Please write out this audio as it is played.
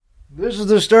This is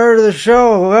the start of the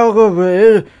show.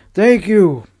 Welcome. Thank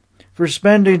you for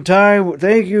spending time.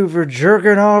 Thank you for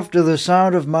jerking off to the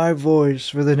sound of my voice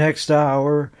for the next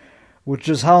hour, which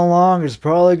is how long it's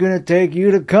probably going to take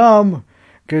you to come,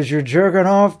 because you're jerking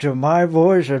off to my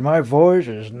voice, and my voice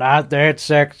is not that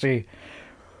sexy.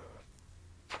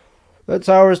 That's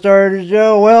how we're starting the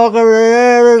show. Welcome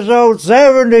to episode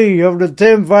 70 of the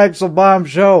Tim Feixelbaum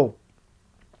Show.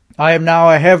 I am now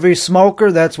a heavy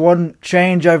smoker. That's one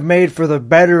change I've made for the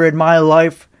better in my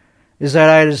life, is that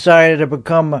I decided to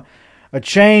become a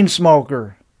chain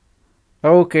smoker.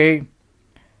 Okay.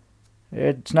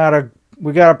 It's not a...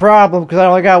 We got a problem because I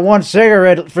only got one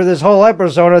cigarette for this whole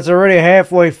episode. It's already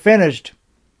halfway finished.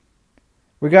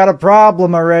 We got a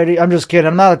problem already. I'm just kidding.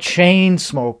 I'm not a chain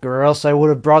smoker, or else I would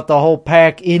have brought the whole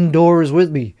pack indoors with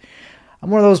me.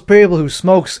 I'm one of those people who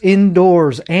smokes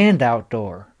indoors and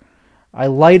outdoor. I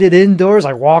light it indoors,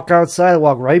 I walk outside, I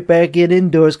walk right back in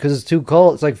indoors because it's too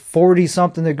cold. It's like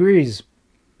 40-something degrees.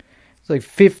 It's like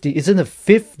 50. It's in the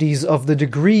 50s of the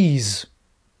degrees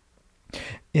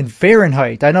in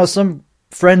Fahrenheit. I know some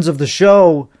friends of the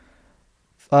show,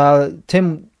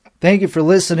 Tim, thank you for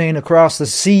listening across the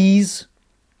seas,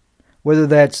 whether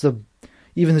that's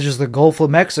even just the Gulf of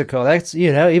Mexico. That's,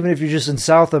 even if you're just in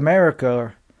South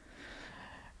America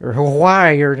or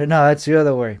Hawaii, no, that's the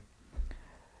other way.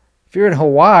 If you're in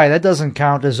Hawaii, that doesn't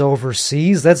count as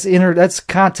overseas. That's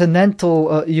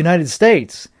continental United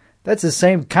States. That's the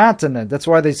same continent. That's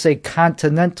why they say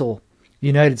continental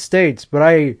United States. But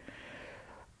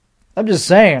I'm just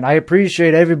saying, I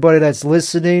appreciate everybody that's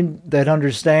listening, that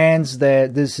understands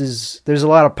that there's a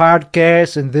lot of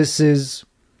podcasts, and this is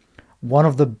one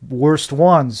of the worst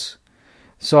ones.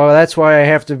 So that's why I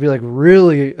have to be like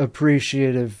really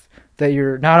appreciative that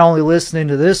you're not only listening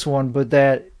to this one, but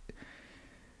that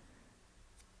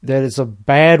it's a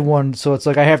bad one. So it's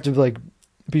like I have to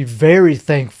be very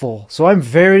thankful. So I'm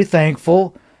very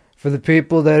thankful for the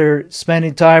people that are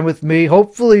spending time with me.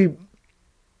 Hopefully,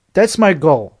 that's my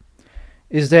goal,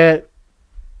 is that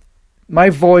my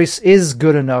voice is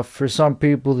good enough for some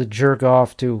people to jerk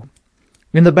off to.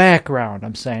 In the background,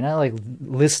 I'm saying. Not like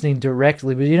listening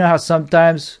directly, but you know how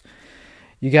sometimes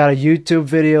you got a YouTube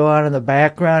video on in the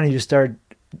background and you start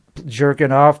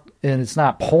jerking off and it's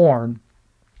not porn,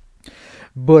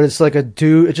 but it's like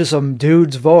it's just some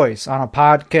dude's voice on a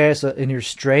podcast and you're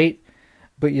straight,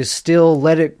 but you still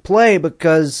let it play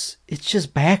because it's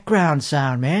just background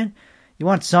sound, man. You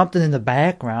want something in the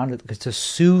background to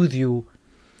soothe you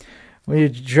when you're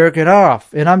jerking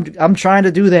off. And I'm trying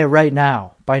to do that right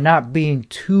now by not being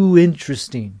too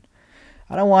interesting.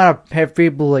 I don't want to have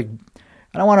people I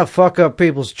don't want to fuck up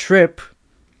people's trip.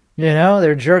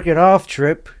 Their jerking off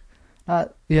trip.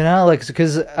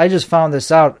 Because I just found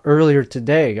this out earlier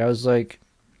today. I was like,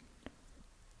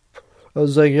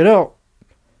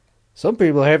 some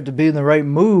people have to be in the right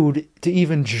mood to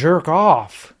even jerk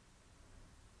off.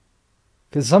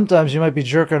 Because sometimes you might be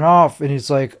jerking off and it's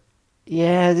like,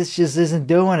 yeah, this just isn't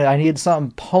doing it. I need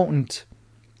something potent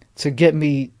to get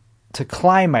me to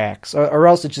climax, or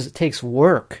else it takes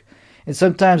work. And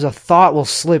sometimes a thought will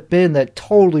slip in that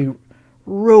totally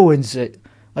ruins it.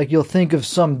 Like you'll think of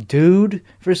some dude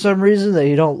for some reason that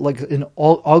you don't like, an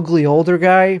ugly older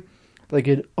guy, like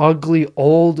an ugly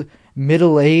old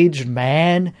middle-aged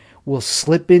man will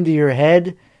slip into your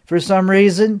head for some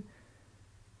reason.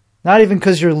 Not even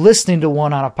because you're listening to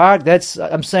one on a pod.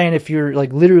 I'm saying if you're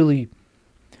like literally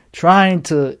trying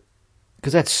to,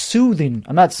 because that's soothing.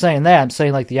 I'm not saying that. I'm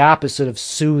saying like the opposite of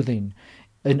soothing.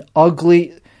 An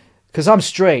ugly, because I'm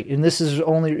straight, and this is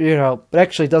only, but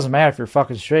actually it doesn't matter if you're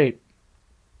fucking straight.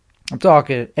 I'm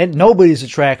talking, and nobody's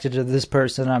attracted to this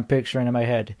person I'm picturing in my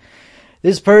head.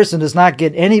 This person does not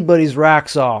get anybody's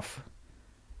rocks off.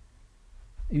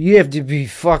 You have to be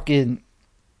fucking,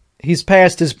 he's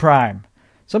past his prime.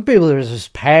 Some people are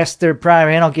just past their prime,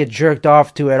 they don't get jerked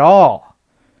off to at all.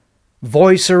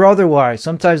 Voice or otherwise.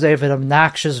 Sometimes they have an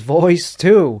obnoxious voice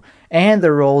too. And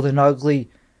they're old and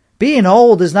ugly. Being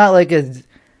old is not like the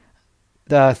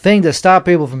thing to stop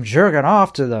people from jerking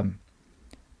off to them.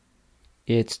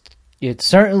 It's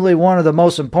certainly one of the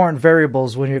most important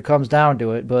variables when it comes down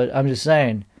to it, but I'm just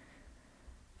saying,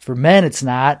 for men it's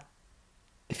not.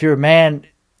 If you're a man,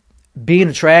 being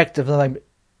attractive,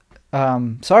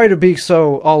 sorry to be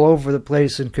so all over the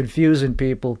place and confusing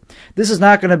people. This is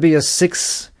not going to be a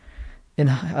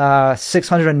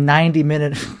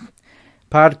 690-minute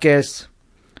podcast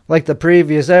like the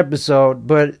previous episode,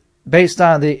 but based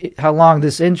on how long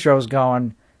this intro's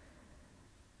going,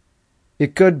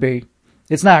 it could be.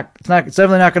 It's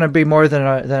definitely not going to be more than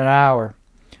an hour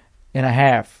and a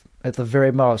half. at the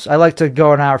very most. I like to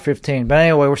go an hour 15. But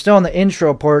anyway, we're still in the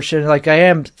intro portion. Like, I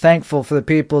am thankful for the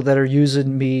people that are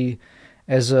using me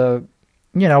as a,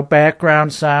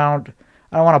 background sound.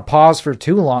 I don't want to pause for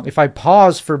too long. If I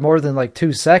pause for more than like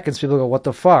 2 seconds, people go, what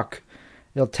the fuck?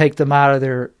 It'll take them out of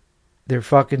their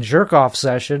fucking jerk-off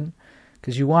session,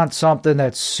 because you want something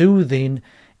that's soothing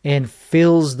and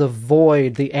fills the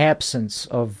void, the absence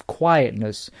of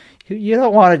quietness. You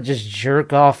don't want to just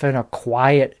jerk off in a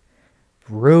quiet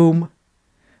room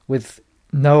with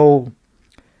no,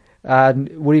 what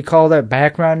do you call that,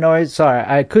 background noise? Sorry,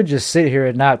 I could just sit here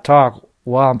and not talk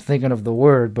while I'm thinking of the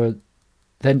word, but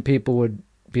then people would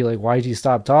be like, why'd you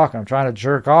stop talking? I'm trying to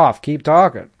jerk off. Keep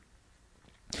talking.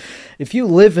 If you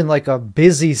live in like a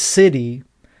busy city,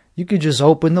 you could just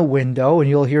open the window and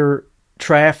you'll hear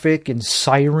traffic and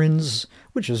sirens,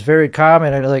 which is very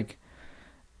common. And and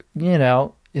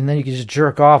then you can just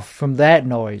jerk off from that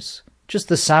noise. Just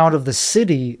the sound of the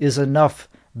city is enough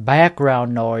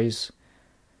background noise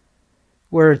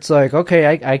where it's like, okay,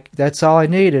 I that's all I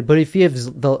needed. But if you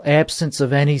have the absence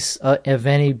of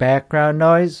any background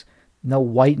noise, no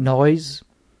white noise,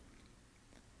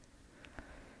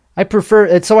 I prefer,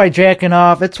 it's why jacking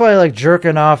off, that's why I like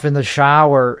jerking off in the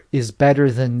shower is better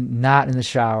than not in the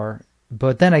shower.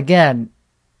 But then again,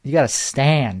 you gotta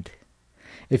stand.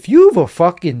 If you have a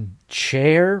fucking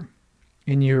chair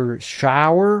in your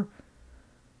shower,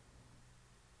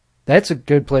 that's a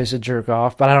good place to jerk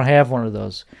off, but I don't have one of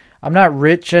those. I'm not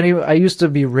rich anyway. I used to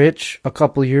be rich a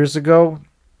couple years ago,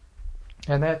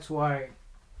 and that's why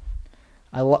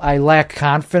I lack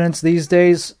confidence these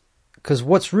days. Because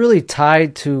what's really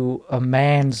tied to a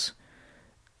man's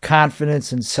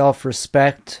confidence and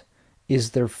self-respect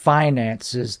is their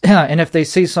finances. And if they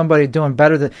see somebody doing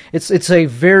better than... It's a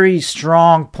very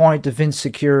strong point of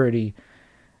insecurity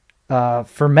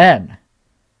for men.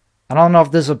 I don't know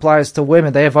if this applies to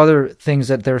women. They have other things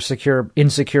that they're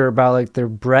insecure about, like their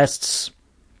breasts,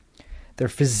 their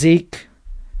physique,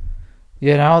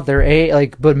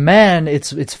 but men,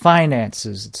 it's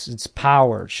finances, it's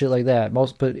power, shit like that.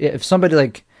 But if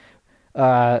somebody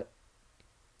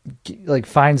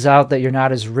finds out that you're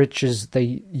not as rich as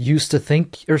they used to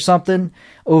think or something,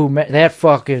 oh man, that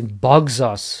fucking bugs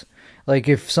us. Like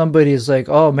if somebody is like,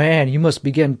 oh man, you must be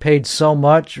getting paid so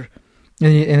much, and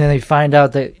then they find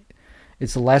out that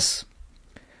it's less.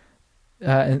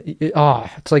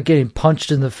 It's like getting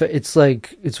punched in the face. It's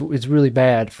like it's really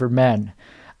bad for men.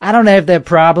 I don't have that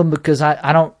problem because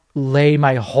I don't lay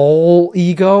my whole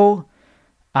ego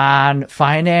on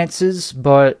finances,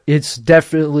 but it's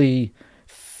definitely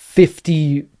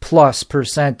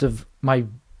 50+% of my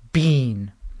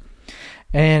being.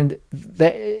 And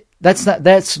let's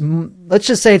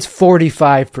just say it's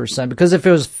 45%, because if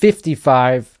it was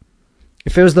 55,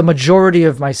 if it was the majority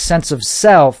of my sense of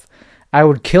self, I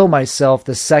would kill myself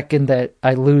the second that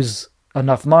I lose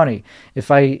enough money.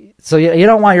 So you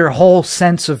don't want your whole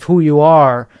sense of who you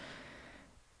are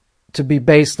to be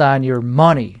based on your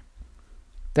money.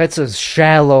 That's a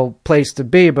shallow place to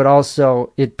be, but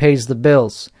also it pays the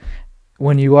bills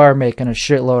when you are making a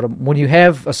shitload of... When you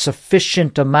have a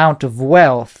sufficient amount of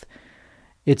wealth,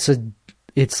 it's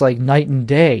like night and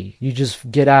day. You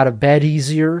just get out of bed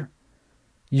easier.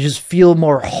 You just feel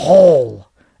more whole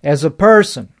as a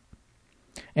person.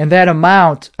 And that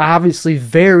amount obviously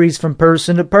varies from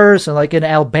person to person. Like in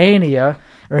Albania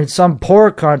or in some poor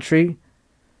country,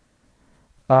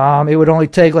 it would only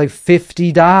take like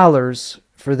 $50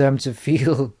 for them to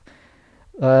feel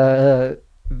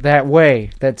that way.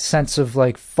 That sense of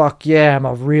like, fuck yeah,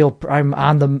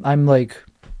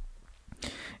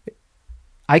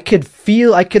 I could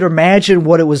imagine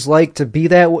what it was like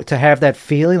to have that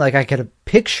feeling. Like I could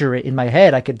picture it in my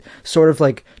head. I could sort of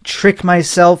like trick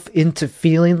myself into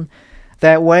feeling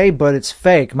that way, but it's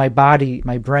fake. My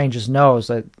brain just knows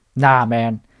that, nah,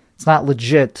 man, it's not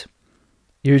legit.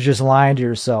 You're just lying to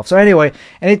yourself. So anyway,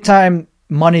 anytime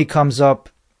money comes up,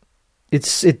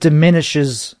 it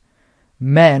diminishes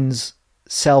men's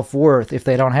self-worth if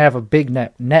they don't have a big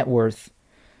net worth.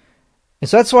 And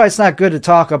so that's why it's not good to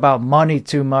talk about money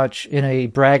too much in a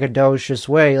braggadocious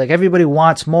way. Like, everybody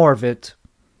wants more of it.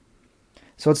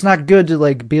 So it's not good to,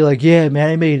 like, be like, yeah, man,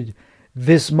 I made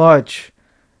this much.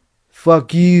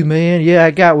 Fuck you, man. Yeah,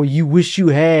 I got what you wish you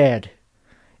had.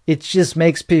 It just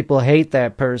makes people hate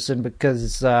that person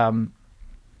because, unless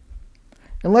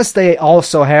they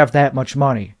also have that much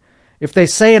money. If they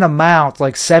say an amount,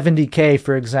 like $70K,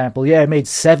 for example, yeah, I made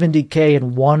 $70K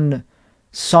in one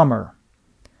summer.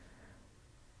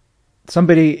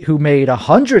 Somebody who made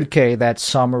 $100K that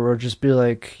summer will just be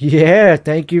like, yeah,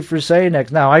 thank you for saying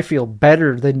that. Now I feel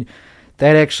better than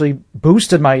that. Actually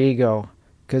boosted my ego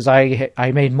because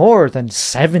I made more than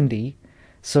 70.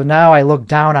 So now I look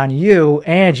down on you,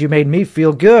 and you made me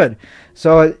feel good.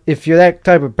 So if you're that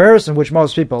type of person, which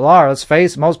most people are, let's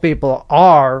face it, most people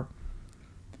are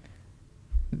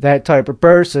that type of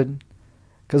person,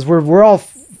 because we're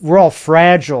all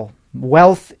fragile.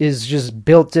 Wealth is just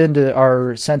built into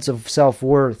our sense of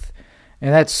self-worth,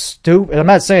 and that's stupid. I'm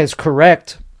not saying it's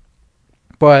correct,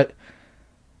 but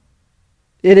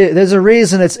there's a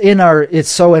reason it's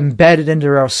so embedded into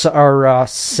our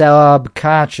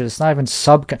subconscious, not even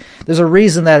subconscious. There's a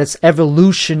reason that it's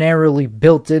evolutionarily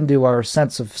built into our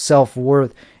sense of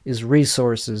self-worth is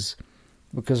resources,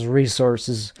 because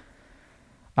resources,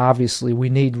 obviously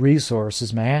we need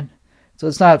resources, man. So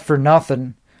it's not for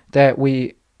nothing that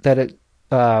it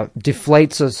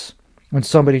deflates us when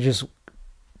somebody just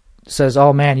says,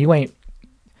 "Oh man, you ain't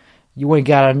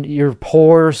you're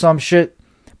poor" or some shit.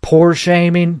 Poor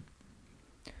shaming.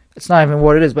 It's not even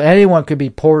what it is, but anyone could be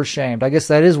poor shamed. I guess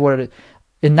that is what it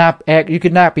is. You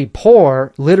could not be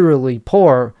poor, literally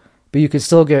poor, but you could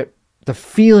still get the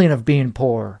feeling of being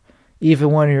poor,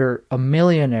 even when you're a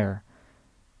millionaire.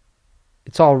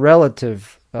 It's all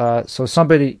relative. So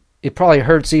it probably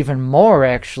hurts even more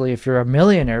actually if you're a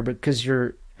millionaire, because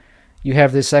you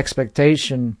have this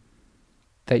expectation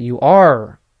that you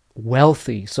are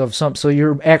wealthy. So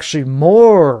you're actually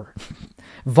more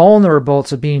vulnerable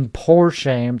to being poor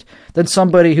shamed than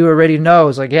somebody who already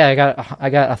knows, like, yeah, I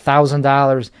got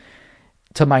 $1,000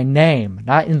 to my name,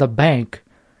 not in the bank.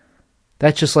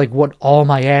 That's just like what all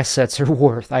my assets are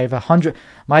worth. I have 100.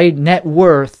 My net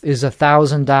worth is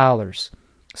 $1,000.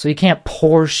 So you can't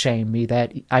poor shame me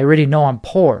that I already know I'm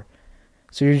poor.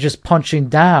 So you're just punching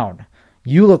down.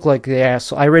 You look like the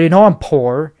asshole. I already know I'm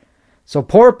poor. So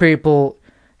poor people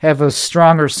have a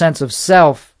stronger sense of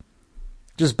self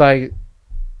just by,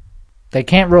 they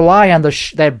can't rely on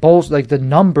that bullshit, like the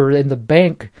number in the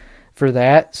bank for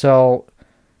that. So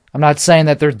I'm not saying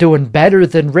that they're doing better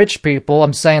than rich people.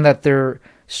 I'm saying that they're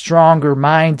stronger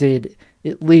minded,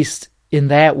 at least in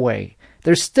that way.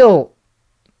 They're still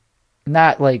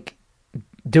not like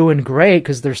doing great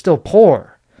because they're still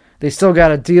poor. They still got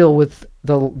to deal with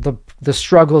the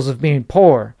struggles of being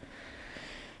poor.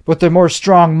 But they're more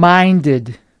strong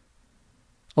minded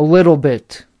a little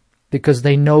bit, because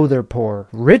they know they're poor.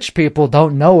 Rich people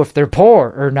don't know if they're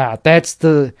poor or not. That's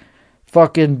the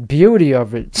fucking beauty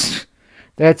of it.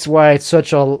 That's why it's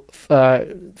such a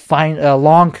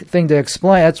long thing to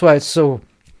explain. That's why it's so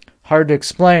hard to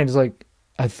explain. It's like,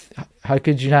 how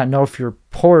could you not know if you're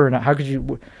poor or not? How could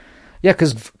you? Yeah,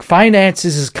 because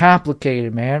finances is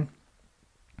complicated, man.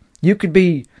 You could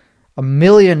be a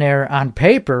millionaire on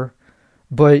paper,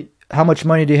 but how much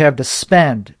money do you have to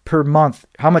spend per month?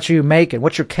 How much are you making?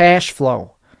 What's your cash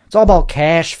flow? It's all about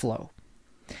cash flow.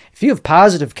 If you have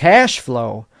positive cash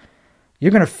flow,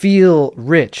 you're going to feel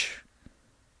rich.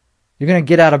 You're going to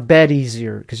get out of bed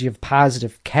easier because you have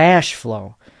positive cash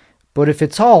flow. But if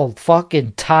it's all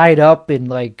fucking tied up in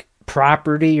like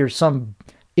property or some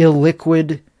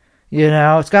illiquid,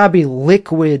 it's got to be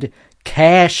liquid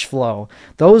cash flow.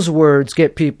 Those words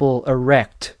get people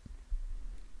erect.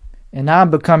 And now I'm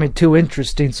becoming too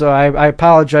interesting, so I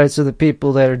apologize to the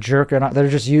people that are jerking off, that are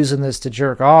just using this to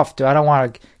jerk off to. I don't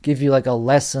want to give you like a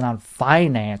lesson on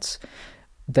finance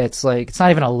that's like, it's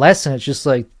not even a lesson, it's just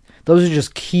like, those are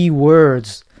just key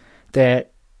words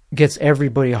that gets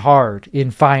everybody hard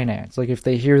in finance. Like if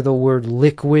they hear the word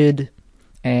liquid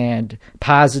and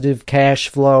positive cash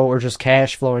flow, or just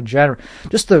cash flow in general,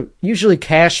 usually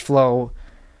cash flow,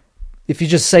 if you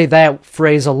just say that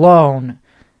phrase alone,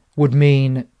 would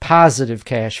mean positive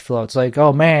cash flow. It's like,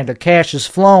 oh man, the cash is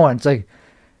flowing. It's like,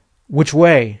 which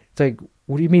way? It's like,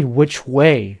 what do you mean, which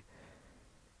way?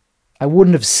 I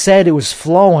wouldn't have said it was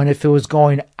flowing if it was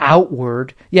going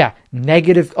outward. Yeah,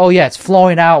 negative. Oh yeah, it's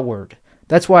flowing outward.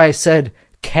 That's why I said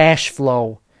cash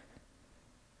flow.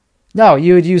 No,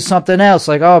 you would use something else.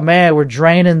 Like, oh man, we're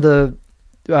draining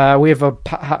we have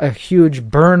a huge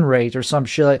burn rate or some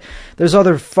shit. There's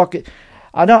other fucking...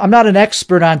 I'm not an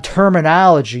expert on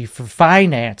terminology for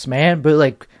finance, man, but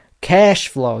like cash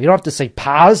flow, you don't have to say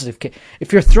positive.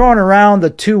 If you're throwing around the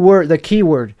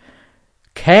keyword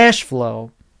cash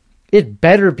flow, it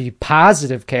better be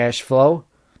positive cash flow,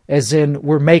 as in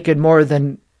we're making more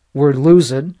than we're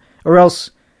losing, or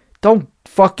else don't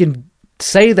fucking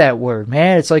say that word,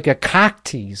 man. It's like a cock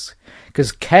tease,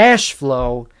 because cash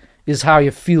flow is how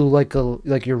you feel like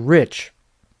you're rich,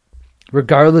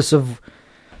 regardless of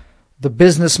the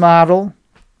business model.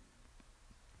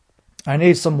 I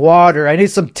need some water. I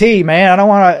need some tea, man. I don't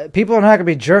want to... People are not going to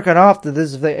be jerking off to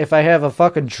this if I have a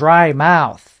fucking dry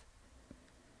mouth.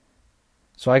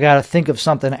 So I gotta think of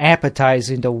something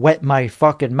appetizing to wet my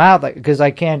fucking mouth, because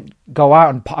I can't go out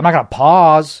and I'm not gonna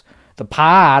pause the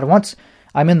pod. Once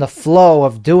I'm in the flow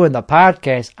of doing the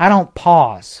podcast, I don't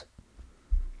pause.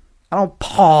 I don't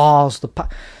pause the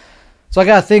pod. So I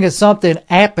gotta think of something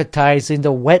appetizing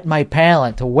to wet my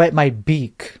palate, to wet my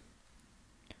beak.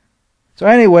 So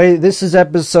anyway, this is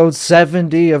episode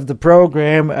 70 of the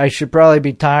program. I should probably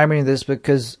be timing this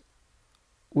because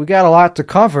we got a lot to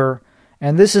cover.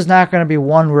 And this is not going to be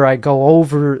one where I go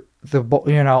over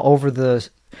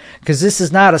because this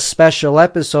is not a special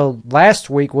episode.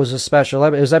 Last week was a special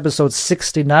episode. It was episode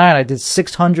 69. I did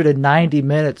 690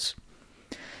 minutes.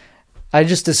 I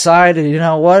just decided, you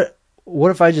know what?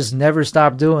 What if I just never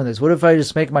stop doing this? What if I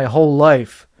just make my whole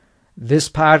life this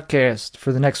podcast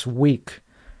for the next week?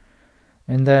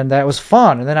 And then that was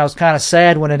fun. And then I was kind of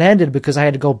sad when it ended because I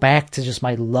had to go back to just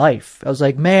my life. I was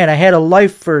like, man, I had a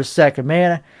life for a second,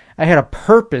 man. I had a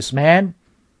purpose, man.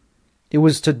 It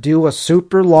was to do a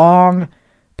super long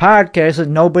podcast that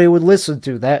nobody would listen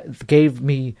to. That gave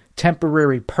me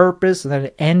temporary purpose. And then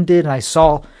it ended and I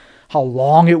saw how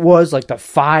long it was, like the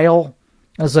file.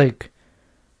 I was like,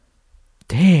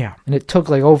 damn. And it took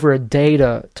like over a day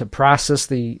to process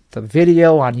the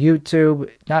video on YouTube.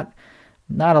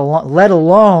 Let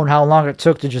alone how long it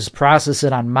took to just process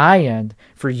it on my end.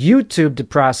 For YouTube to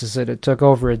process it, it took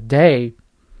over a day.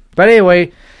 But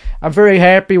anyway, I'm very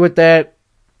happy with that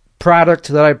product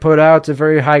that I put out. It's a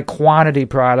very high quantity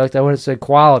product. I wouldn't say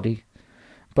quality.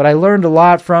 But I learned a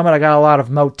lot from it. I got a lot of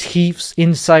motifs,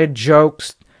 inside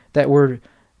jokes that were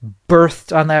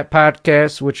birthed on that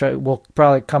podcast, which will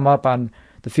probably come up on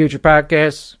the future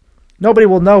podcasts. Nobody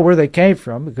will know where they came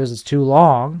from because it's too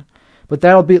long. But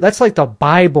that's like the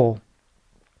Bible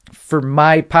for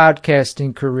my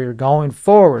podcasting career going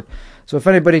forward. So if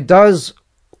anybody does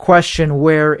question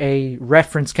where a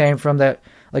reference came from, that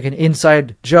like an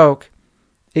inside joke,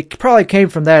 it probably came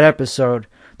from that episode.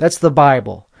 That's the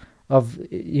Bible of,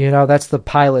 that's the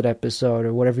pilot episode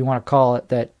or whatever you want to call it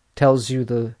that tells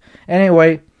you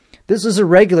anyway, this is a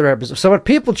regular episode. So when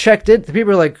people checked it, a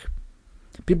lot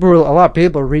of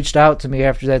people reached out to me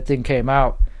after that thing came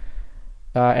out,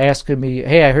 asking me,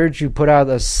 hey, I heard you put out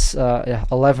this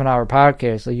 11-hour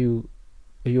podcast. Are you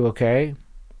okay?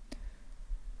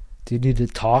 Do you need to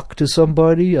talk to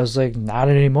somebody? I was like, not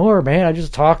anymore, man. I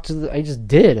just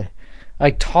did.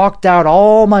 I talked out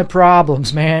all my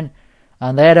problems, man,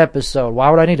 on that episode.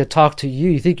 Why would I need to talk to you?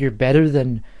 You think you're better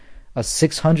than a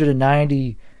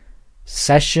 690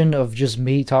 session of just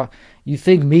me talk? You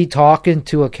think me talking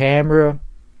to a camera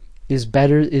is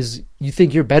better? You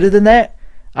think you're better than that?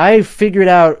 I figured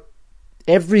out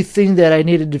everything that I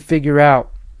needed to figure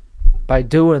out by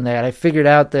doing that. I figured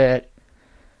out that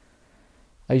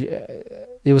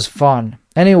it was fun.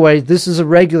 Anyway, this is a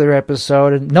regular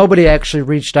episode, and nobody actually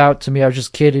reached out to me. I was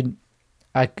just kidding.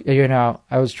 I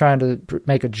was trying to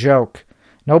make a joke.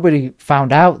 Nobody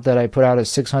found out that I put out a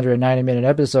 690-minute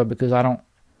episode because I don't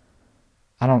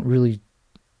really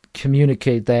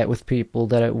communicate that with people.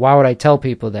 Why would I tell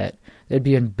people that? It'd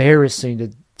be embarrassing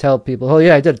to tell people, oh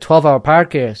yeah, I did a 12-hour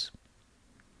podcast.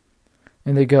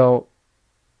 And they go,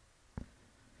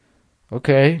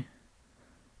 okay.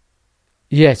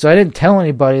 Yeah, so I didn't tell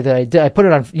anybody that I did. I put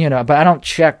it on, but I don't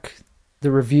check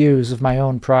the reviews of my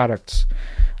own products.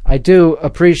 I do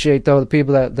appreciate, though, the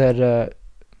people that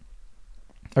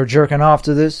are jerking off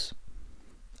to this.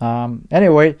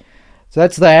 Anyway, so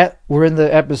that's that. We're in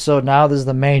the episode now. This is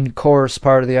the main course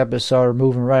part of the episode. We're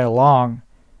moving right along.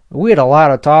 We had a lot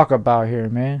to talk about here,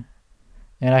 man.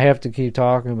 And I have to keep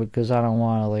talking because I don't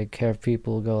want to have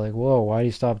people go whoa, why do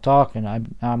you stop talking?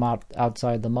 I'm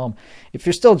outside the moment. If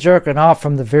you're still jerking off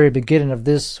from the very beginning of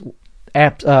this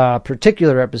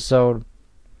particular episode,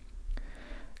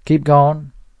 keep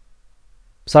going.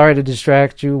 Sorry to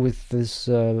distract you with this.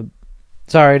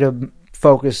 Sorry to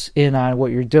focus in on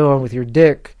what you're doing with your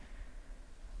dick.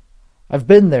 I've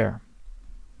been there.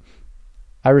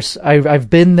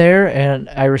 I've been there, and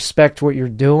I respect what you're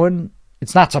doing.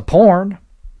 It's not to porn.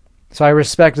 So I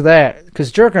respect that,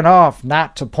 because jerking off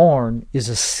not to porn is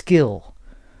a skill.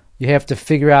 You have to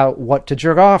figure out what to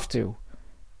jerk off to.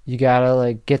 You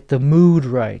gotta get the mood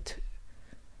right.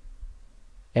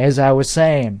 As I was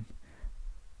saying,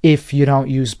 if you don't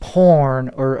use porn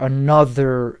or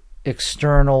another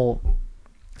external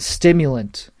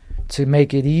stimulant to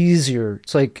make it easier,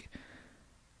 it's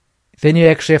then you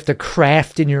actually have to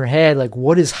craft in your head,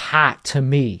 what is hot to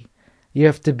me? You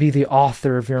have to be the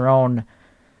author of your own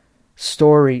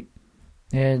story,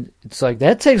 and it's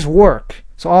that takes work.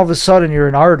 So all of a sudden you're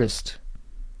an artist,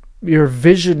 you're a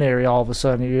visionary. All of a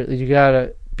sudden you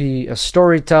gotta be a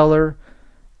storyteller,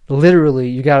 literally,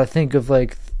 you got to think of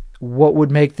like, what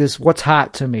would make this, what's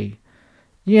hot to me?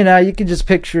 You know, you can just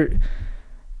picture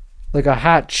like a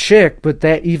hot chick, but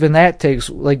that takes,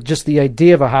 like, just the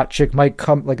idea of a hot chick might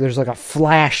come, like, there's like a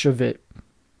flash of it.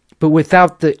 But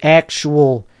without the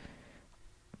actual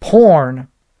porn,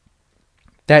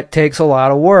 that takes a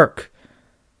lot of work.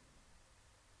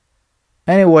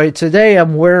 Anyway, today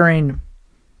I'm wearing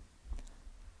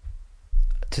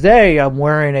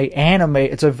a anime.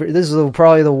 This is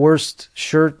probably the worst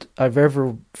shirt I've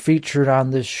ever featured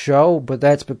on this show, but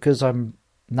that's because I'm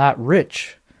not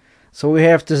rich. So we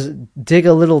have to dig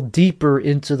a little deeper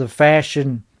into the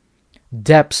fashion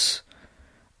depths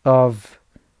of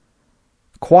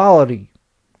quality.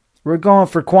 We're going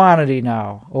for quantity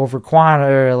now over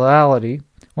quality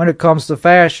when it comes to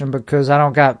fashion, because I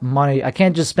don't got money. I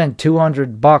can't just spend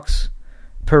 $200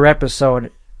 per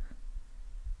episode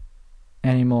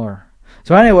anymore.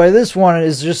 So anyway, this one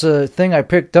is just a thing I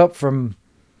picked up from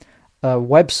a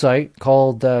website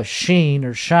called Sheen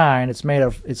or Shine. It's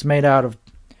made out of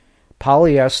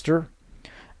polyester,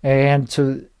 and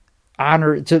to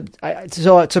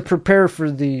prepare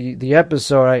for the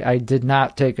episode, I did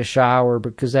not take a shower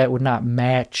because that would not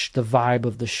match the vibe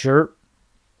of the shirt.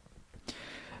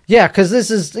 Yeah, because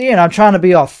this is, I'm trying to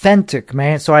be authentic,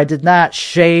 man. So I did not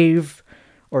shave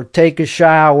or take a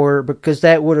shower because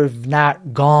that would have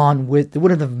not gone with, it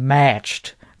wouldn't have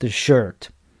matched the shirt.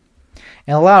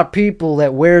 And a lot of people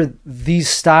that wear these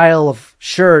style of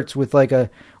shirts with like a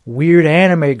weird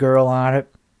anime girl on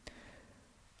it,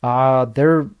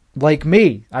 they're like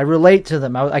me. I relate to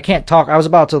them. I can't talk. I was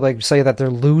about to like say that they're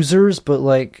losers, but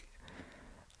like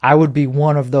I would be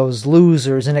one of those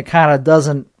losers, and it kind of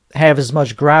doesn't have as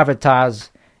much gravitas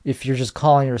if you're just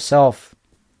calling yourself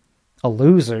a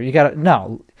loser. It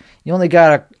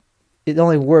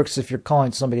only works if you're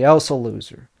calling somebody else a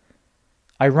loser.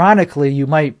 Ironically, you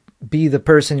might be the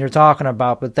person you're talking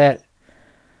about, but that's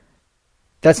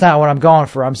not what I'm going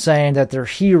for. I'm saying that they're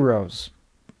heroes.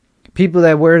 People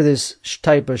that wear this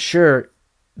type of shirt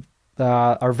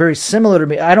are very similar to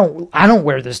me. I don't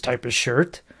wear this type of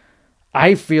shirt.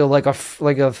 I feel like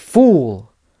a fool.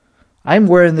 I'm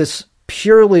wearing this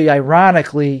purely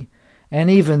ironically, and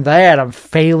even that I'm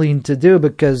failing to do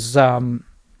because I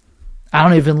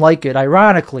don't even like it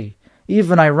ironically.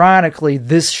 Even ironically,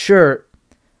 this shirt,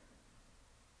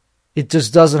 it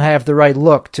just doesn't have the right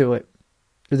look to it.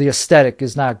 The aesthetic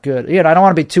is not good. I don't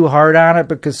want to be too hard on it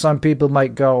because some people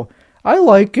might go, I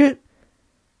like it.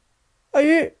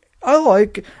 I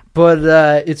like it. But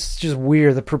it's just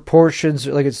weird. The proportions,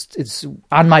 like it's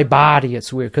on my body,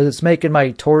 it's weird because it's making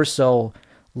my torso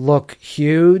look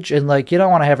huge. And like, you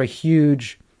don't want to have a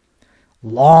huge,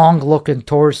 long looking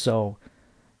torso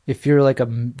if you're like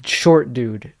a short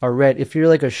dude already. If you're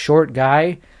like a short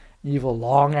guy, you have a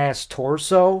long ass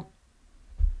torso.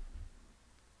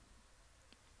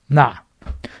 Nah.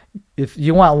 If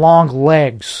you want long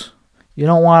legs, you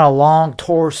don't want a long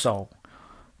torso.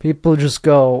 People just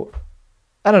go,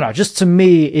 I don't know, just to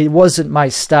me, it wasn't my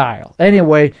style.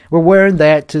 Anyway, we're wearing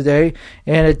that today,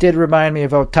 and it did remind me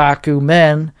of otaku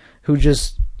men who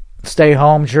just stay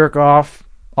home, jerk off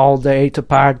all day to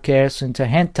podcasts and to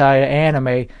hentai, to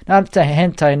anime. Not to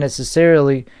hentai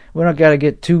necessarily. We don't got to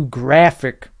get too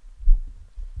graphic.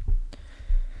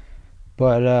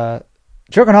 But,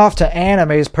 jerking off to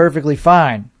anime is perfectly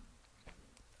fine.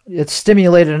 It's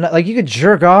stimulated. Like, you could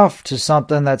jerk off to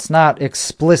something that's not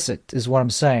explicit, is what I'm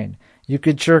saying. You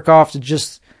could jerk off to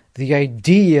just the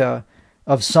idea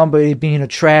of somebody being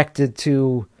attracted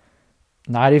to,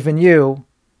 not even you,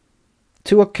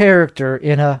 to a character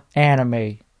in a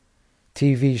anime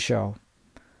TV show.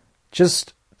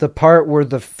 Just the part where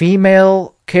the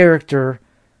female character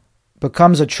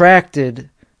becomes attracted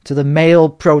to the male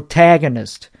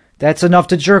protagonist. That's enough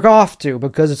to jerk off to,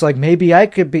 because it's like, maybe I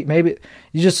could be, maybe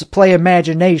you just play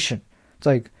imagination. It's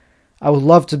like, I would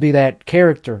love to be that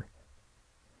character.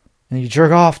 And you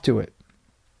jerk off to it.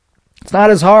 It's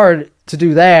not as hard to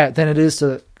do that than it is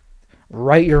to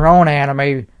write your own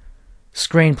anime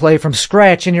screenplay from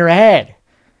scratch in your head.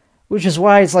 Which is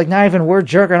why it's like not even worth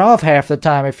jerking off half the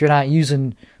time if you're not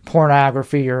using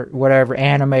pornography or whatever,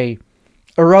 anime,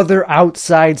 or other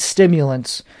outside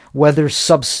stimulants, whether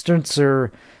substance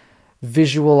or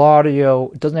visual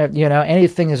audio. It doesn't have,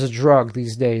 anything is a drug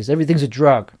these days. Everything's a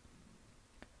drug.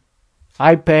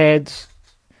 iPads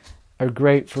are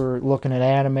great for looking at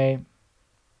anime.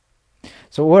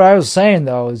 So what I was saying,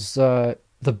 though, is the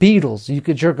Beatles. You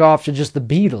could jerk off to just the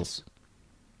Beatles.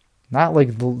 Not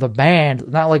like the band,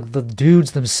 not like the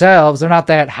dudes themselves. They're not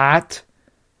that hot.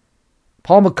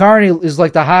 Paul McCartney is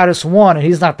like the hottest one, and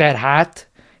he's not that hot.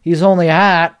 He's only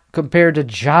hot compared to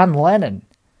John Lennon.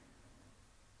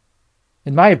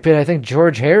 in my opinion, I think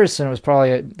George Harrison was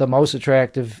probably the most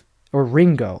attractive, or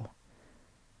Ringo,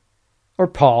 or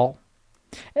Paul.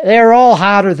 They're all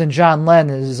hotter than John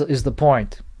Lennon is the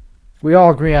point. We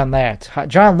all agree on that.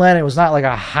 John Lennon was not like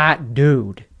a hot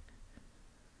dude.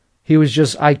 He was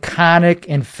just iconic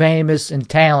and famous and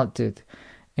talented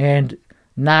and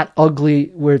not ugly,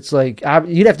 where it's like,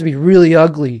 you'd have to be really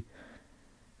ugly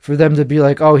for them to be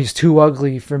like, oh, he's too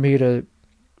ugly for me to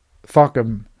fuck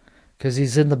him because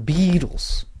he's in the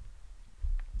Beatles.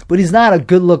 But he's not a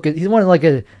good looking, he's not like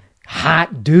a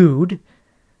hot dude.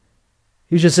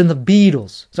 He's just in the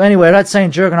Beatles. So anyway, I'm not saying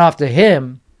jerking off to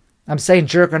him. I'm saying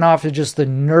jerking off to just the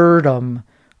nerdum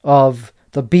of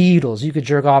the Beatles. You could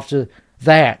jerk off to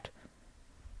that.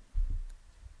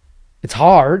 It's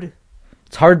hard.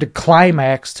 It's hard to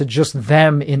climax to just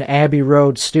them in Abbey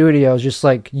Road Studios, just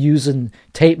like using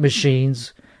tape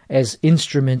machines as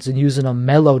instruments and using a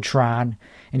mellotron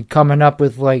and coming up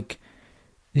with like,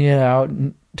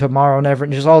 Tomorrow Never,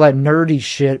 just all that nerdy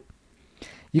shit.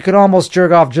 You could almost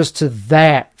jerk off just to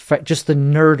that, just the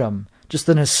nerdum, just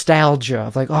the nostalgia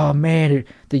of like, oh man,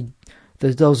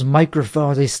 those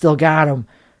microphones, they still got them.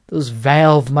 Those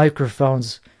Valve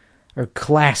microphones are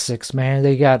classics, man.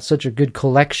 They got such a good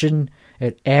collection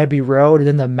at Abbey Road. And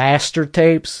then the master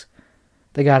tapes,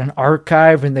 they got an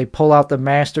archive and they pull out the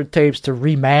master tapes to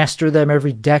remaster them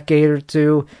every decade or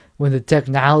two when the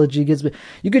technology gets...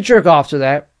 You could jerk off to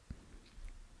that.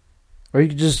 Or you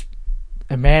could just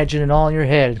imagine it all in your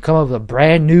head and come up with a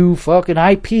brand new fucking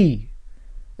IP.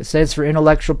 It stands for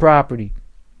intellectual property.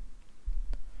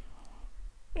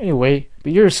 Anyway,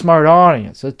 but you're a smart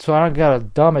audience, so I gotta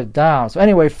dumb it down. So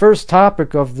anyway, first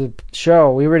topic of the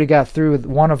show, we already got through with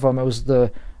one of them. It was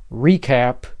the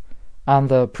recap on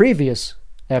the previous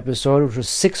episode, which was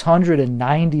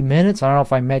 690 minutes. I don't know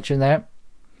if I mentioned that.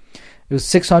 It was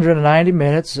 690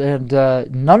 minutes, and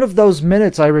none of those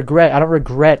minutes I regret. I don't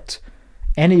regret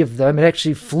any of them. It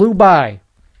actually flew by.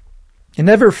 It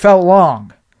never felt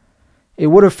long. It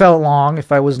would have felt long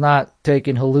if I was not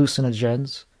taking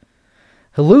hallucinogens.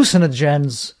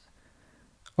 Hallucinogens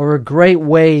are a great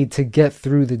way to get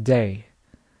through the day.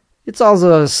 It's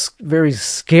also a very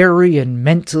scary and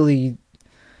mentally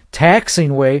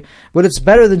taxing way, but it's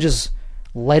better than just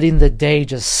letting the day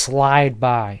just slide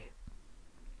by.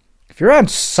 If you're on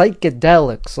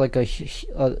psychedelics,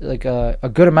 like a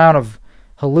good amount of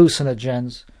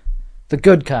hallucinogens, the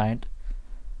good kind,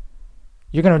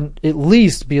 you're going to at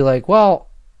least be like, well,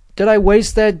 did I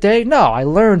waste that day? No, I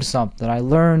learned something. I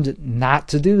learned not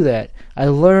to do that. I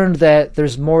learned that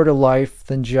there's more to life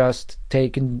than just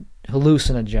taking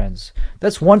hallucinogens.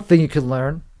 That's one thing you can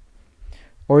learn.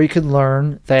 Or you can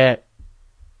learn that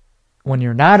when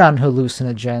you're not on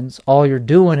hallucinogens, all you're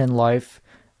doing in life,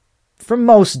 for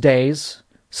most days,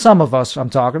 some of us I'm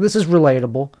talking, this is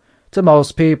relatable to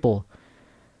most people,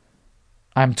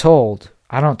 I'm told.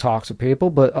 I don't talk to people,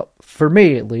 but for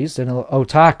me at least, and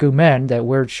otaku men that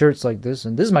wear shirts like this,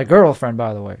 and this is my girlfriend,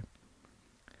 by the way.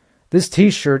 This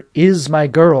t-shirt is my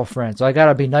girlfriend, so I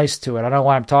gotta be nice to it. I don't know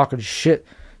why I'm talking shit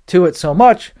to it so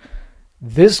much.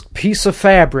 This piece of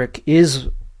fabric is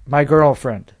my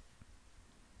girlfriend.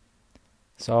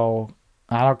 So,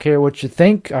 I don't care what you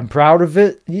think. I'm proud of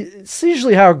it. It's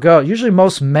usually how it goes. Usually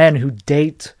most men who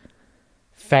date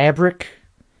fabric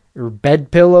or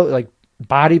bed pillow, like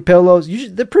body pillows,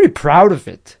 usually they're pretty proud of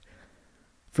it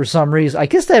for some reason. I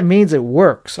guess that means it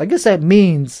works. I guess that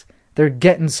means they're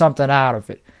getting something out of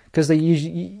it, because you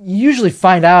usually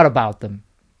find out about them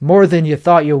more than you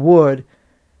thought you would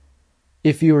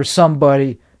if you were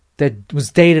somebody that was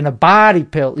dating a body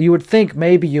pillow. You would think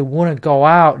maybe you wouldn't go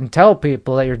out and tell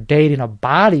people that you're dating a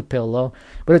body pillow,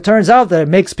 but it turns out that it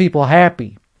makes people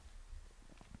happy.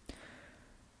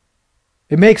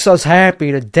 It makes us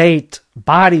happy to date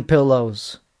body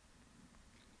pillows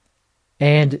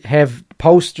and have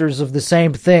posters of the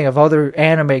same thing, of other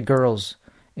anime girls,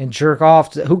 and jerk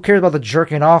off. Who cares about the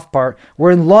jerking off part?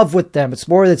 We're in love with them. It's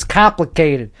more that's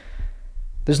complicated.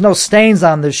 There's no stains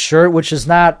on this shirt, which is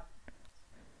not...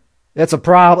 That's a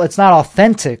problem. It's not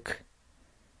authentic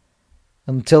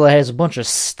until it has a bunch of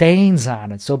stains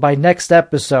on it. So by next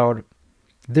episode,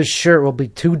 this shirt will be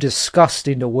too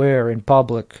disgusting to wear in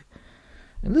public.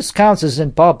 And this counts as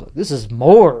in public. This is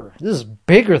more. This is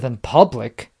bigger than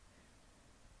public.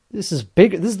 This is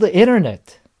bigger. This is the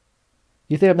internet.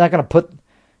 You think I'm not going to put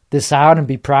this out and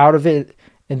be proud of it,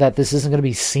 and that this isn't going to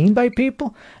be seen by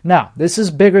people? No, this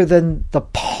is bigger than the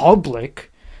public.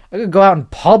 I could go out in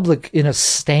public in a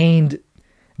stained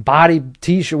body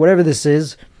t-shirt, whatever this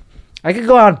is. I could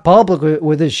go out in public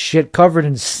with this shit covered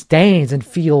in stains and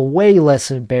feel way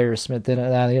less embarrassment than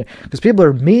on the internet. Because people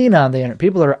are mean on the internet.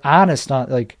 People are honest on,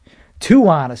 like, too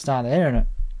honest on the internet.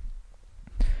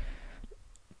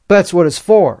 But that's what it's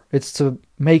for. It's to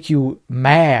make you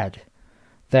mad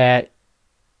that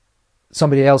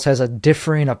somebody else has a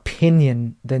differing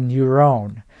opinion than your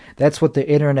own. That's what the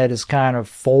internet is kind of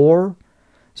for.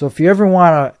 So if you ever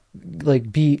want to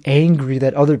like be angry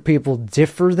that other people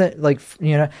differ, that like,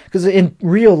 you know, because in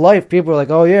real life people are like,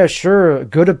 oh yeah, sure,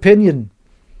 good opinion.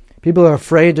 People are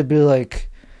afraid to be like,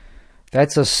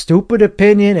 that's a stupid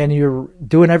opinion and you're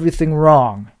doing everything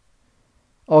wrong.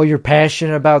 Oh, you're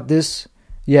passionate about this?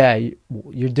 Yeah,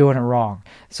 you're doing it wrong.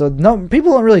 So no,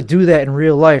 people don't really do that in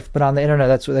real life, but on the internet,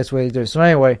 that's what they do. So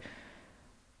anyway,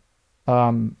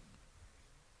 that's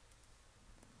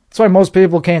why most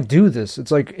people can't do this.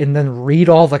 It's like, and then read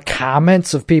all the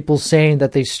comments of people saying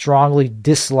that they strongly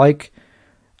dislike.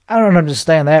 I don't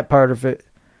understand that part of it,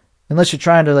 unless you're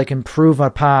trying to like improve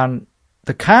upon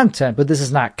the content. But this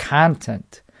is not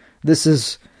content. This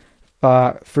is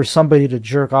for somebody to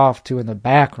jerk off to in the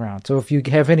background. So if you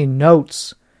have any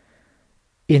notes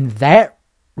in that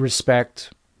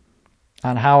respect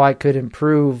on how I could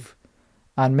improve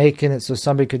on making it so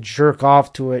somebody could jerk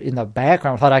off to it in the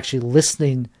background without actually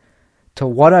listening to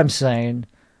what I'm saying,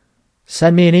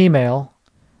 send me an email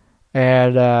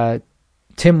at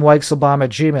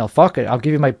timweixelbaum@gmail. Fuck it, I'll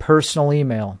give you my personal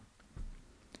email.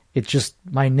 It's just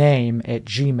my name at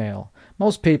Gmail.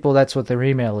 Most people, that's what their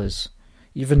email is.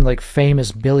 Even like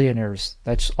famous billionaires,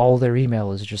 that's all their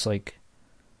email is. Just like,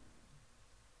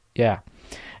 yeah.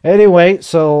 Anyway,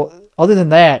 so other than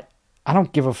that, I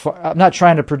don't give a fuck. I'm not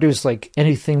trying to produce like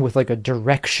anything with like a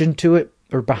direction to it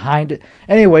or behind it.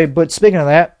 Anyway, but speaking of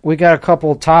that, we got a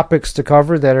couple topics to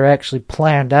cover that are actually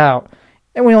planned out.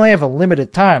 And we only have a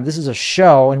limited time. This is a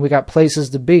show and we got places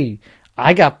to be.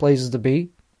 I got places to be.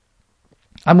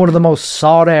 I'm one of the most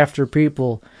sought after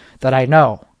people that I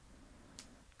know.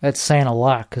 That's saying a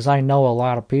lot because I know a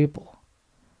lot of people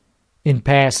in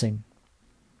passing.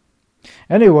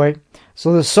 Anyway,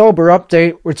 so the sober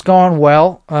update, it's going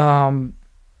well.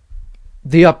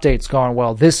 The update's going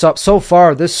well. So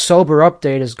far, this sober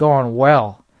update is going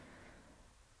well.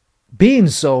 Being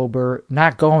sober,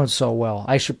 not going so well.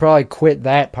 I should probably quit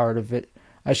that part of it.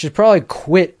 I should probably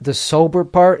quit the sober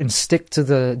part and stick to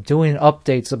the doing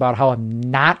updates about how I'm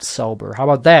not sober. How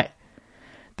about that?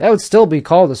 That would still be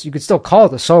called this. You could still call it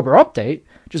the sober update.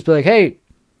 Just be like, hey,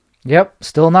 yep,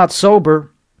 still not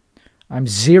sober. I'm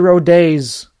 0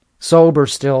 days sober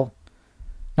still.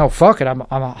 No, fuck it. I'm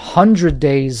 100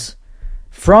 days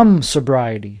from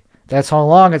sobriety. That's how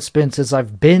long it's been since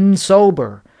I've been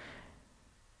sober.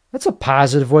 That's a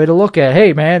positive way to look at it.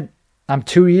 Hey, man, I'm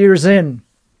 2 years in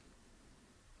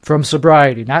from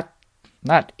sobriety. Not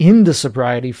into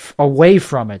sobriety, away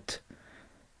from it.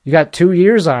 You got 2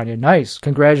 years on you. Nice.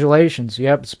 Congratulations.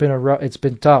 Yep, it's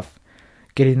been tough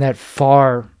getting that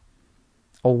far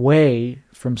away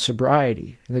from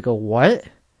sobriety. And they go, what?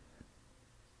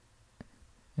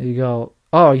 And you go,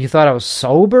 oh, you thought I was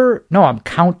sober? No, I'm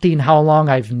counting how long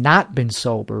I've not been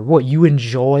sober. What, you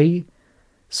enjoy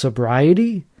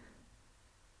sobriety?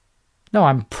 No,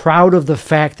 I'm proud of the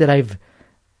fact that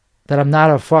I'm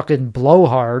not a fucking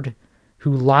blowhard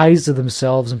who lies to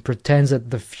themselves and pretends that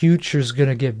the future's going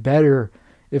to get better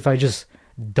if I just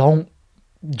don't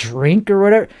drink or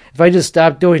whatever. If I just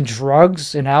stop doing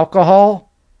drugs and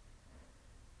alcohol,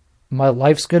 my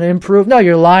life's going to improve. No,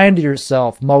 you're lying to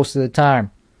yourself most of the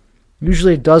time.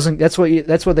 Usually it doesn't. That's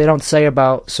what they don't say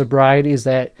about sobriety, is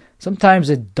that sometimes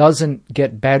it doesn't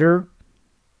get better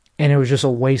and it was just a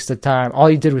waste of time. All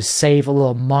you did was save a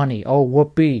little money. Oh,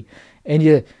 whoopee. And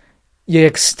you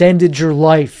extended your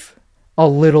life a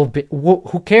little bit.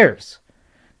 Who cares?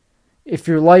 If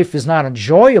your life is not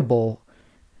enjoyable,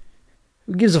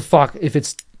 who gives a fuck if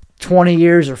it's 20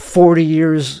 years or 40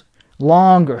 years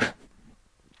longer?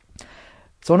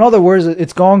 So in other words,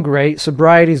 it's going great.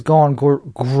 Sobriety's going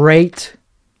great.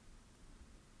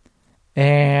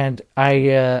 And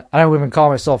I don't even call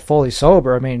myself fully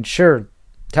sober. I mean, sure,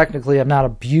 technically I'm not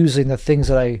abusing the things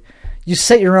that you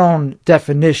set your own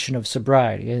definition of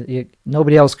sobriety.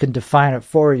 Nobody else can define it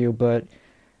for you, but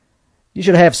you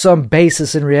should have some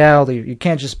basis in reality. You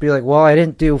can't just be like, well, I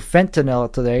didn't do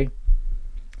fentanyl today,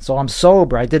 so I'm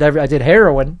sober. I did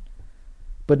heroin,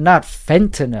 but not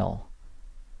fentanyl,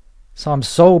 so I'm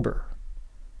sober.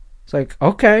 It's like,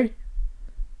 okay,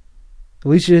 at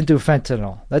least you didn't do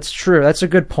fentanyl. That's true. That's a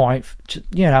good point.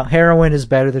 You know, heroin is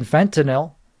better than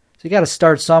fentanyl. So you got to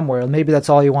start somewhere. Maybe that's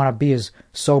all you want to be, is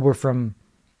sober from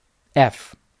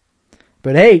F.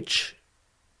 But H,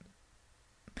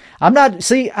 I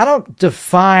don't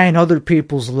define other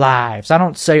people's lives. I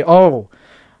don't say, oh,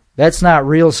 that's not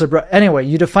real sobriety. Anyway,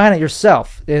 you define it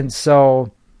yourself. And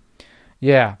so,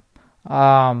 yeah,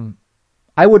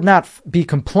 I would not be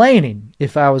complaining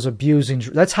if I was abusing.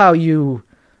 That's how you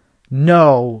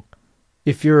know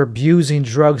if you're abusing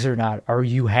drugs or not. Are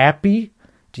you happy?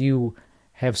 Do you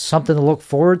have something to look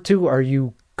forward to? Are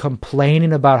you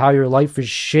complaining about how your life is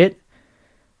shit?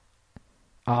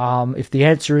 If the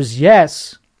answer is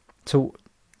yes, so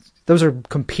those are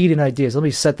competing ideas. Let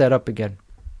me set that up again.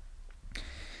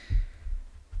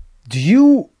 Do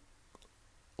you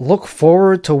look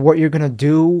forward to what you're going to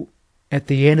do at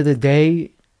the end of the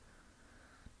day,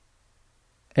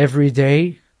 every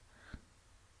day?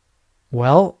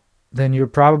 Well, then you're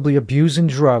probably abusing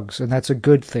drugs, and that's a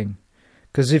good thing.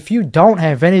 Because if you don't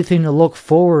have anything to look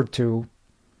forward to,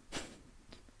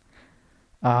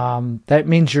 that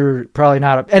means you're probably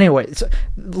not. Anyway,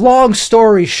 long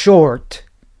story short,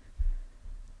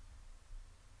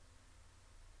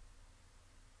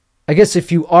 I guess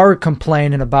if you are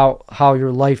complaining about how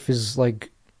your life is like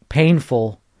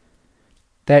painful,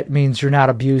 that means you're not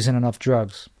abusing enough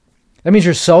drugs. That means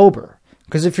you're sober.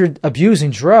 Because if you're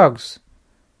abusing drugs,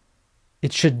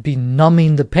 it should be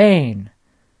numbing the pain.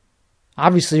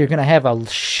 Obviously, you're going to have a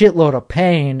shitload of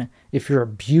pain if you're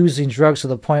abusing drugs to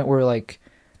the point where like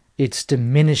it's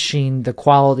diminishing the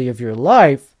quality of your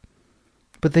life,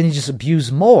 but then you just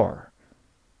abuse more.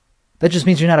 That just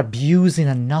means you're not abusing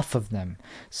enough of them.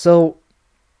 So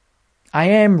I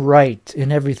am right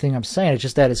in everything I'm saying. It's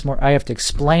just that it's more, I have to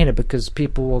explain it because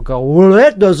people will go, well,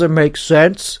 that doesn't make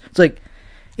sense. It's like,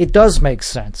 it does make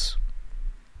sense.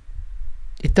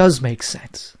 It does make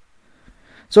sense.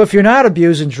 So if you're not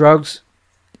abusing drugs,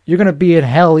 you're going to be in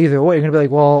hell either way. You're going to be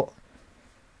like, well,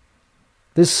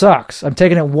 this sucks. I'm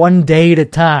taking it one day at a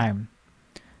time.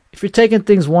 If you're taking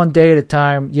things one day at a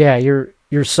time, yeah,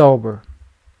 you're sober.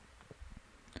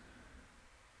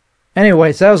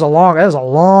 Anyways, that was a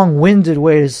long-winded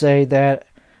way to say that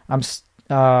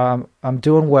I'm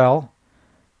doing well.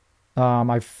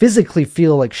 I physically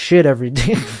feel like shit every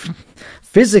day.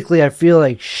 Physically, I feel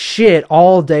like shit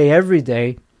all day, every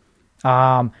day.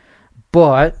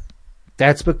 But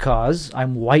that's because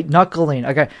I'm white-knuckling.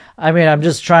 I'm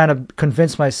just trying to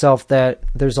convince myself that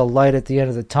there's a light at the end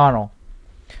of the tunnel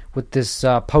with this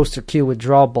post-acute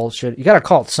withdrawal bullshit. You got to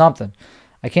call it something.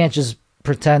 I can't just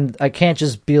pretend. I can't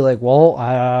just be like,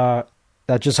 well,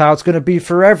 that's just how it's going to be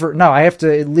forever. No, I have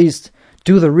to at least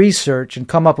do the research and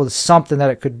come up with something that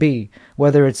it could be,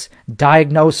 whether it's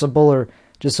diagnosable or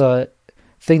just a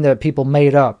thing that people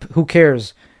made up. Who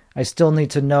cares? I still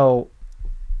need to know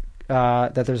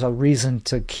that there's a reason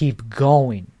to keep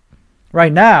going.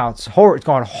 Right now, it's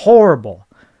going horrible.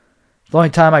 The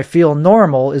only time I feel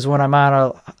normal is when I'm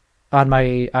on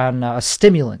a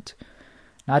stimulant.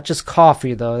 Not just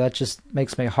coffee, though. That just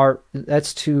makes my heart...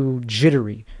 That's too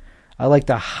jittery. I like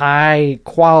the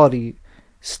high-quality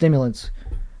stimulants,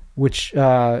 which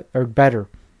are better.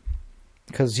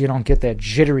 Because you don't get that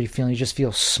jittery feeling. You just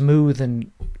feel smooth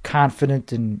and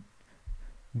confident and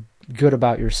good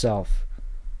about yourself.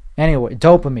 Anyway,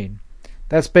 dopamine.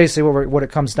 That's basically what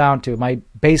it comes down to. My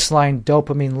baseline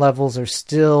dopamine levels are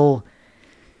still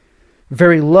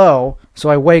very low, so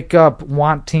I wake up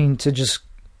wanting to just...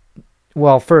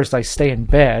 Well, first I stay in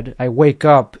bed. I wake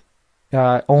up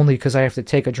only because I have to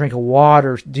take a drink of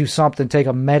water, do something, take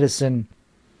a medicine,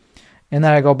 and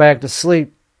then I go back to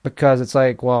sleep because it's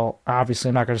like, well, obviously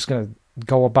I'm not just going to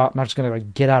go about, I'm not just going to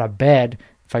like get out of bed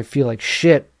if I feel like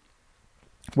shit.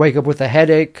 Wake up with a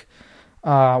headache,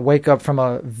 wake up from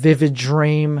a vivid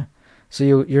dream, so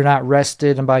you're not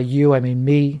rested, and by you, I mean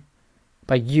me.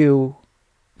 By you,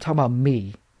 I'm talking about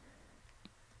me.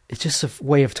 It's just a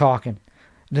way of talking.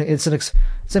 It's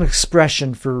an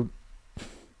expression for...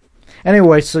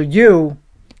 Anyway, so you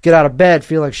get out of bed,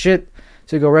 feel like shit,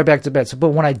 so you go right back to bed.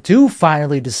 But when I do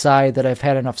finally decide that I've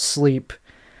had enough sleep,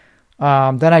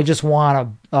 then I just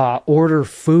want to order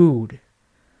food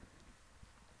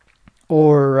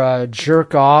or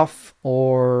jerk off,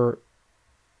 or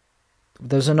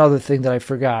there's another thing that I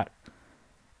forgot.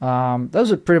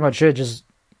 Those are pretty much it. Just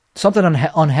something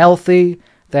unhealthy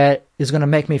that is going to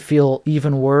make me feel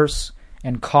even worse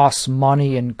and cost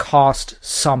money and cost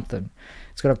something.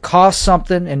 It's going to cost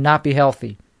something and not be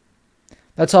healthy.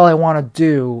 That's all I want to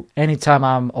do anytime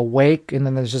I'm awake. And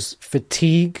then there's just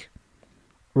fatigue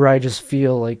where I just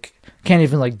feel like can't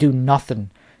even like do nothing.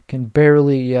 Can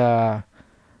barely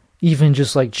even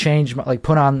just like change my, like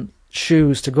put on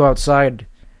shoes to go outside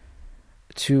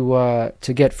to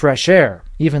get fresh air.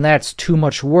 Even that's too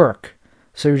much work.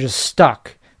 So you're just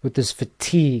stuck with this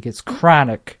fatigue. It's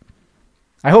chronic.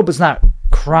 I hope it's not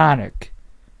chronic.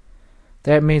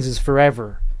 That means it's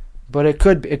forever. But it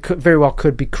could very well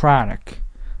could be chronic.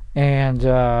 And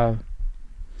so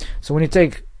when you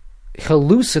take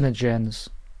hallucinogens,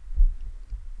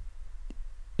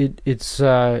 it's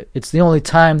the only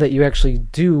time that you actually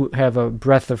do have a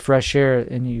breath of fresh air,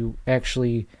 and you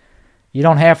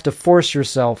don't have to force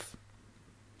yourself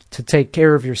to take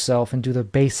care of yourself and do the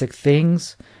basic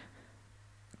things,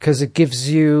 because it gives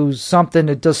you something,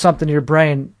 it does something to your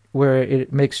brain where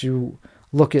it makes you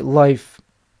look at life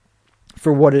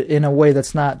for what it, in a way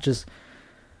that's not just,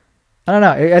 I don't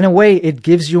know, in a way it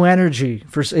gives you energy.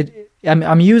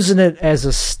 I'm using it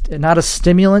as not a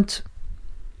stimulant,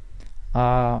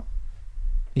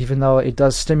 even though it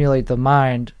does stimulate the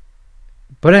mind.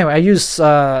 But anyway, I use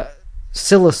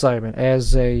psilocybin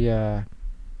as a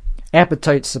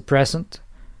appetite suppressant,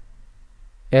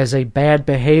 as a bad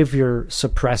behavior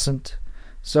suppressant.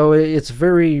 So it's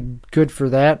very good for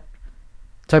that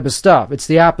type of stuff. It's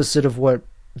the opposite of what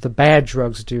the bad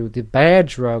drugs do. The bad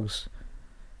drugs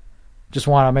just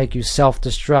want to make you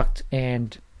self-destruct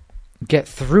and get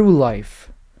through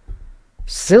life.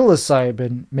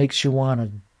 Psilocybin makes you want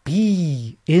to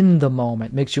be in the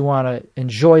moment, makes you want to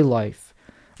enjoy life,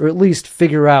 or at least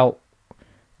figure out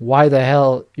why the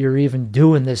hell you're even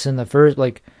doing this in the first.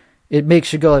 Like, it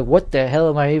makes you go like, what the hell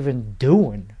am I even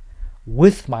doing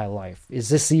with my life? Is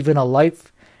this even a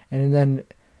life? And then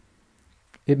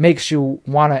it makes you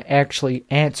want to actually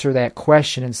answer that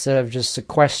question instead of just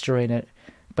sequestering it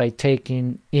by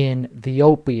taking in the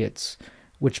opiates,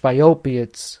 which by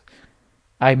opiates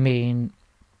I mean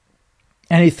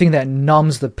anything that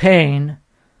numbs the pain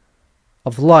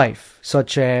of life,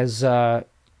 such as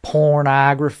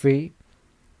pornography,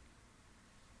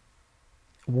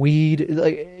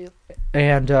 weed,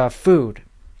 and food.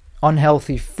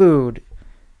 Unhealthy food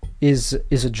is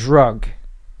a drug.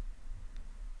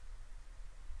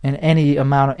 And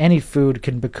any food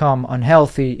can become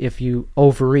unhealthy if you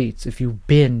overeat, if you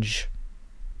binge.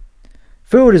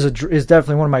 Food is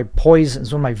definitely one of my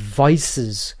poisons, one of my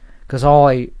vices, because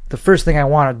the first thing I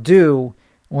want to do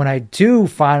when I do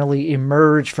finally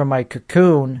emerge from my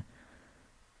cocoon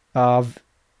of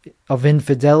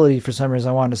infidelity, for some reason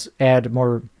I want to add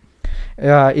more,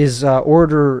 is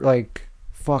order like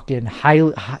fucking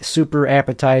super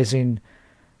appetizing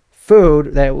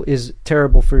food that is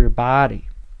terrible for your body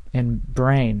and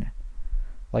brain.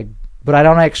 But I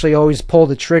don't actually always pull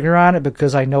the trigger on it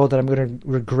because I know that I'm going to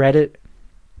regret it,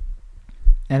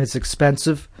 and it's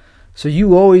expensive. So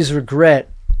you always regret,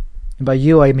 and by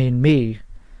you I mean me,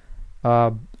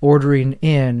 ordering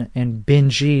in and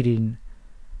binge eating,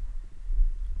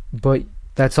 but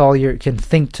that's all you can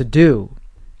think to do.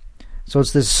 So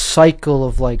it's this cycle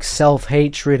of like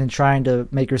self-hatred and trying to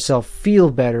make yourself feel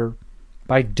better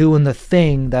by doing the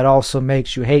thing that also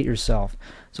makes you hate yourself.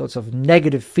 So it's a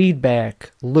negative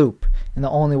feedback loop. And the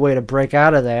only way to break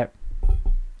out of that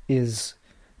is,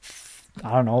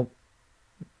 I don't know,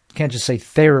 can't just say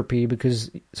therapy,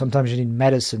 because sometimes you need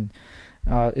medicine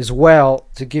as well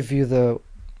to give you the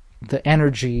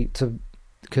energy to,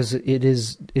 because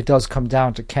it does come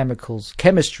down to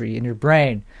chemistry in your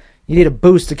brain. You need a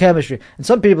boost to chemistry. And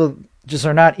some people just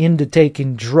are not into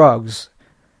taking drugs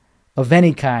of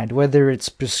any kind, whether it's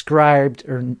prescribed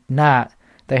or not.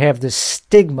 They have this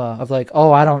stigma of like,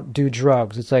 oh, I don't do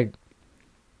drugs. It's like,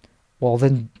 well,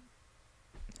 then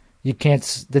you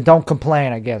can't. Then don't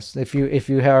complain, I guess. If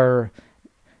you are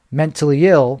mentally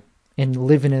ill and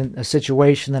living in a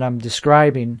situation that I'm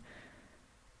describing, you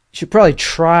should probably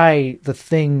try the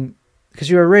thing, because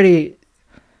you're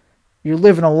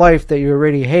living a life that you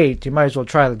already hate. You might as well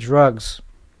try the drugs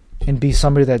and be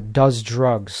somebody that does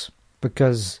drugs,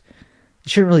 because you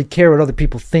shouldn't really care what other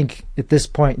people think at this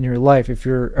point in your life if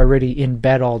you're already in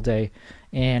bed all day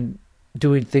and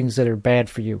doing things that are bad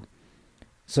for you.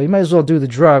 So you might as well do the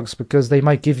drugs, because they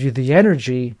might give you the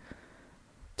energy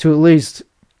to at least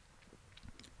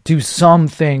do some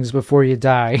things before you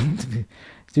die.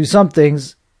 Do some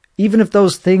things, even if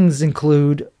those things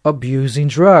include abusing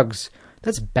drugs.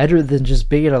 That's better than just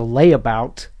being a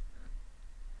layabout.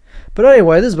 But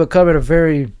anyway, this is becoming a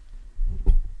very...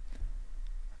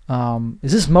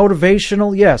 is this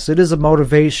motivational? Yes, it is a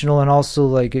motivational, and also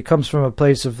like it comes from a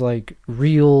place of like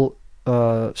real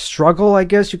struggle, I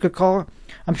guess you could call it.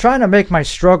 I'm trying to make my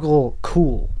struggle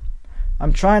cool.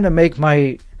 I'm trying to make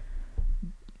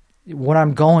what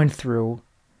I'm going through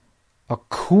a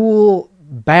cool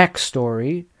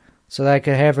backstory so that I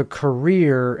could have a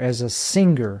career as a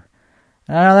singer.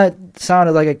 And I know that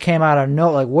sounded like it came out of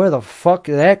nowhere. Like, where the fuck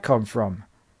did that come from?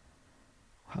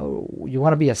 Oh, you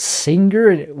want to be a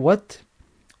singer? What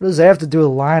does that have to do with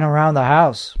lying around the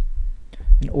house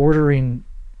and ordering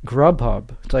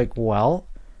Grubhub? It's like, well,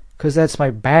 because that's my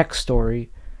backstory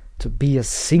to be a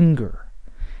singer.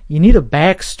 You need a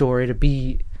backstory to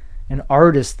be an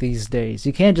artist these days.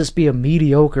 You can't just be a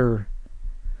mediocre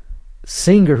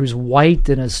singer who's white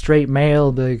and a straight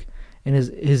male, big, and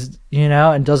his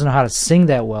and doesn't know how to sing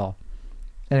that well,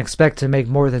 and expect to make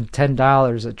more than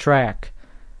 $10 a track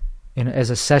as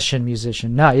a session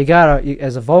musician. No,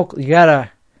 as a vocal, you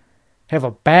gotta have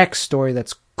a backstory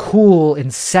that's cool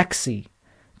and sexy.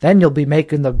 Then you'll be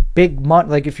making the big money.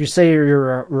 Like if you say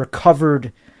you're a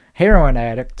recovered heroin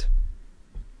addict,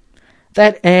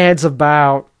 that adds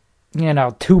about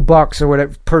 $2 or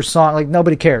whatever per song. Like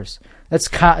nobody cares. That's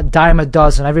a dime a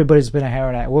dozen. Everybody's been a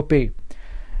heroin addict. Whoopee.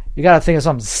 You gotta think of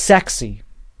something sexy.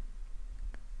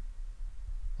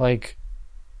 Like,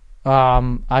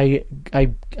 I'm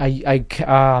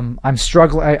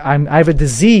struggling. I have a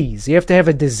disease. You have to have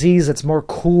a disease that's more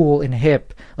cool and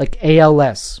hip, like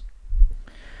ALS.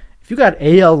 If you got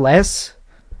ALS,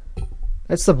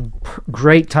 that's a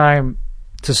great time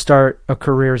to start a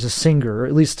career as a singer, or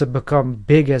at least to become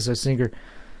big as a singer,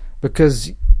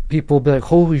 because people will be like,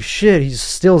 holy shit, he's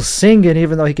still singing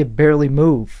even though he could barely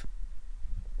move.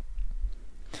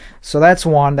 So that's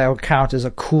one that would count as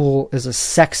a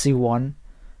sexy one.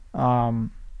 You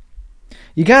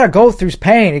gotta go through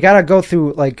pain. You gotta go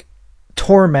through like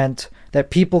torment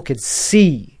that people could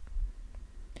see.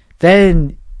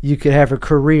 Then you could have a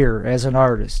career as an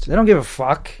artist. They don't give a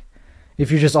fuck if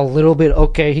you're just a little bit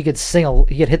okay. He could sing.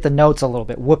 He could hit the notes a little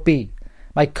bit. Whoopee.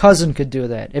 My cousin could do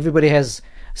that. Everybody has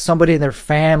somebody in their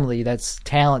family that's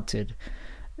talented.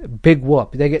 Big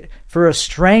whoop. For a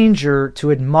stranger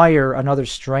to admire another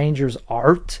stranger's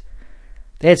art,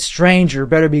 that stranger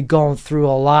better be going through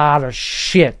a lot of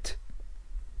shit.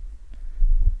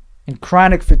 And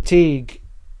chronic fatigue,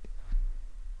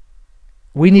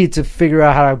 we need to figure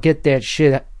out how to get that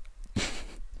shit.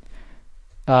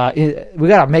 We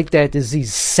gotta make that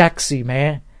disease sexy,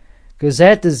 man. Because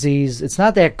that disease, it's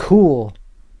not that cool.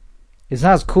 It's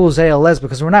not as cool as ALS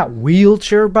because we're not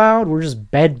wheelchair bound, we're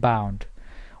just bed bound.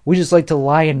 We just like to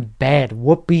lie in bed.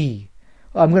 Whoopee.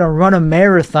 I'm going to run a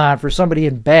marathon for somebody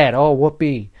in bed. Oh,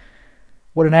 whoopee.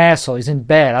 What an asshole. He's in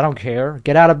bed. I don't care.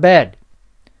 Get out of bed.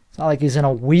 It's not like he's in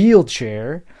a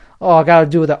wheelchair. Oh, I got to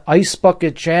do the ice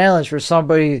bucket challenge for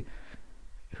somebody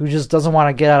who just doesn't want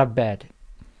to get out of bed.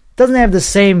 Doesn't have the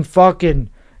same fucking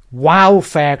wow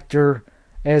factor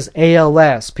as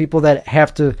ALS. People that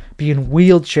have to be in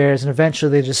wheelchairs and eventually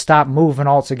they just stop moving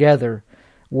altogether,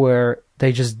 where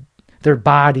their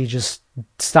body just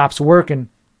stops working.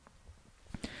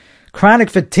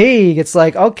 Chronic fatigue, it's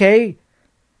like, okay,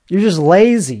 you're just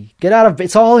lazy. Get out of it.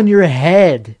 It's all in your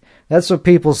head. That's what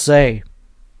people say.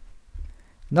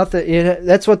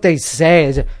 That's what they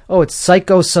say. Oh, it's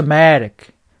psychosomatic.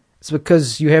 It's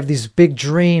because you have these big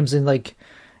dreams and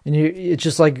it's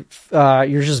just like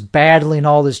you're just battling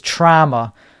all this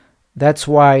trauma. That's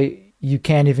why you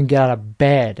can't even get out of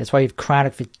bed. That's why you have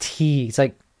chronic fatigue.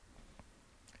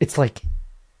 It's like,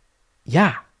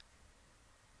 yeah,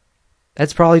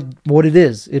 that's probably what it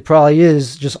is. It probably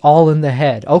is just all in the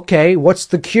head. Okay, what's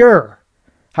the cure?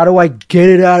 How do I get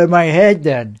it out of my head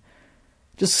then?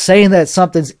 Just saying that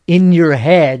something's in your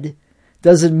head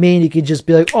doesn't mean you can just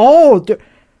be like, oh,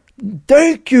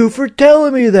 thank you for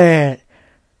telling me that.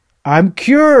 I'm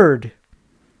cured.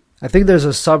 I think there's a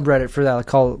subreddit for that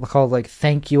called like,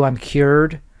 thank you, I'm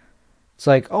cured. It's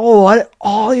like, oh,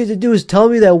 all you have to do is tell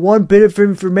me that one bit of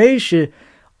information.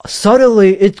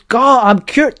 Suddenly, it's gone. I'm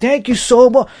cured. Thank you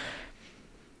so much.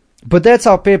 But that's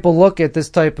how people look at this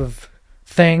type of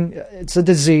thing. It's a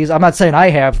disease. I'm not saying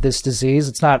I have this disease.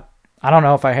 It's not, I don't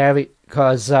know if I have it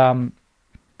because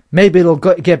maybe it'll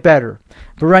get better.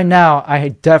 But right now, I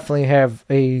definitely have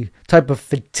a type of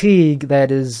fatigue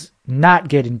that is not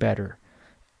getting better.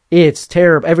 It's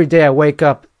terrible. Every day I wake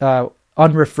up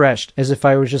unrefreshed, as if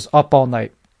I was just up all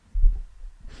night.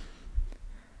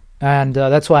 And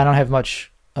that's why I don't have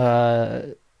much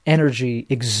energy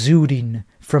exuding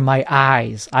from my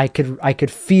eyes. I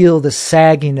could feel the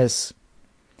sagginess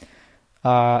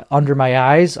under my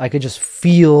eyes. I could just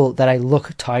feel that I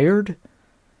look tired.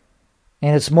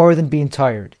 And it's more than being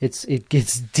tired. It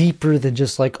gets deeper than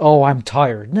just like, oh, I'm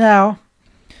tired. Now,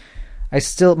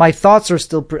 my thoughts are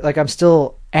still, I'm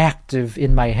still active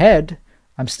in my head.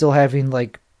 I'm still having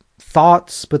like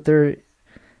thoughts, but they're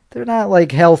not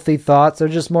like healthy thoughts. They're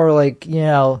just more like,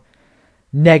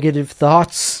 negative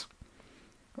thoughts.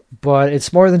 But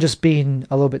it's more than just being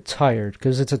a little bit tired,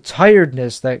 because it's a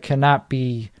tiredness that cannot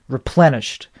be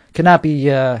replenished, cannot be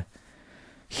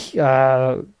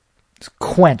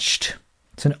quenched.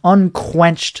 It's an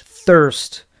unquenched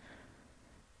thirst.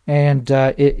 And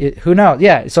who knows?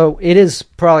 Yeah, so it is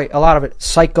probably a lot of it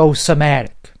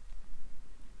psychosomatic.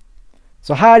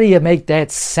 So how do you make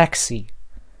that sexy?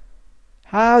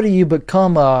 How do you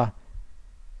become a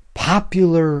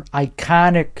popular,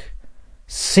 iconic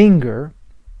singer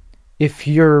if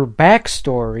your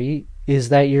backstory is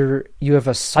that you have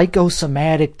a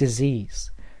psychosomatic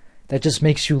disease that just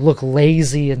makes you look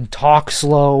lazy and talk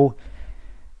slow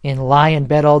and lie in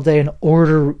bed all day and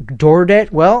order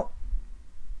DoorDash? Well,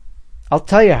 I'll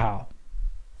tell you how.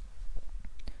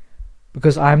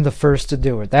 Because I'm the first to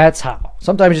do it. That's how.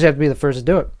 Sometimes you just have to be the first to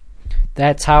do it.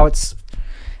 That's how it's...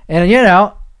 And, you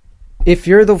know, if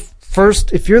you're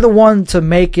the one to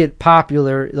make it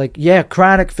popular, like, yeah,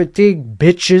 chronic fatigue,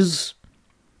 bitches.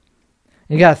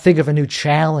 You gotta think of a new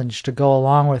challenge to go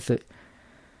along with it.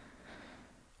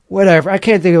 Whatever. I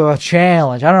can't think of a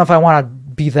challenge. I don't know if I want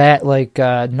to be that, like,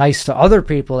 nice to other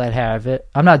people that have it.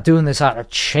 I'm not doing this out of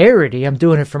charity. I'm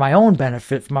doing it for my own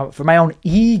benefit, for my own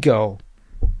ego.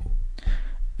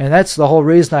 And that's the whole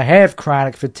reason I have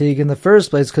chronic fatigue in the first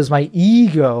place, because my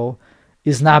ego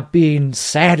is not being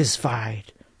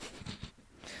satisfied.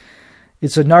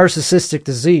 It's a narcissistic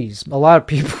disease. A lot of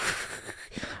people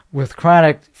with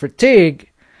chronic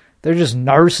fatigue, they're just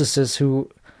narcissists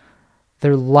who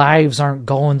their lives aren't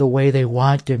going the way they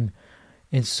want them.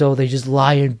 And so they just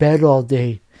lie in bed all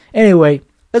day. Anyway,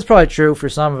 that's probably true for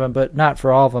some of them, but not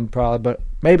for all of them probably. But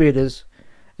maybe it is.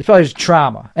 It's probably just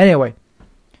trauma. Anyway.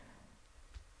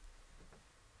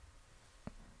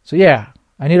 So yeah,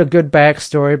 I need a good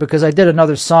backstory because I did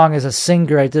another song as a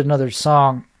singer. I did another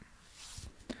song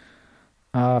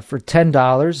for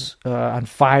 $10 on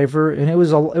Fiverr, and it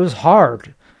was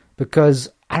hard because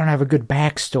I don't have a good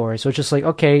backstory. So it's just like,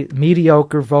 okay,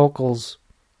 mediocre vocals.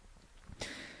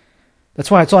 That's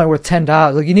why it's only worth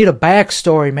 $10. Like, you need a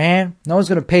backstory, man. No one's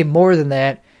gonna pay more than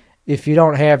that if you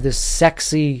don't have this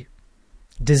sexy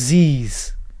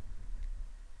disease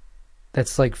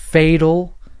that's like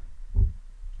fatal,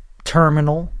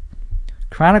 terminal,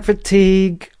 chronic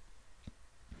fatigue.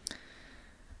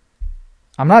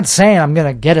 I'm not saying I'm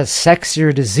going to get a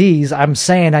sexier disease. I'm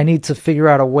saying I need to figure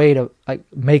out a way to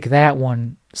make that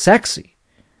one sexy.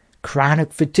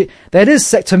 Chronic fatigue. That is,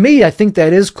 to me, I think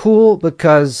that is cool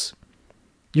because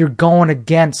you're going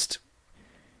against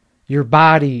your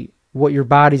body, what your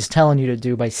body's telling you to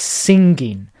do by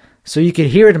singing. So you can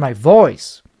hear it in my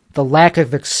voice. The lack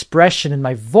of expression in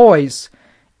my voice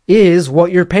is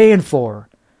what you're paying for.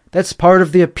 That's part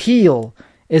of the appeal,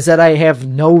 is that I have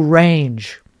no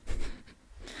range.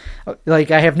 Like,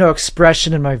 I have no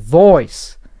expression in my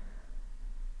voice.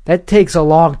 That takes a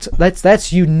long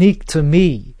that's unique to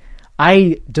me.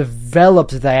 I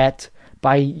developed that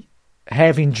by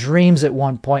having dreams at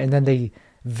one point and then they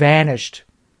vanished.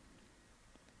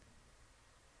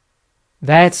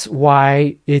 That's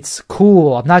why it's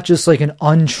cool. I'm not just like an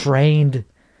untrained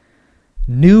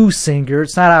new singer.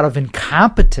 It's not out of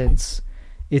incompetence.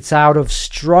 It's out of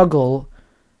struggle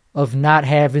of not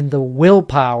having the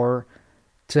willpower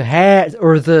to have,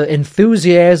 or the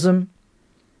enthusiasm.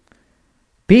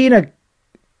 Being a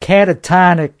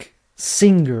catatonic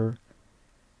singer,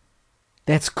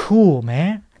 that's cool,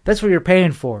 man. That's what you're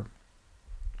paying for.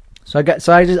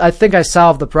 I think I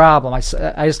solved the problem. I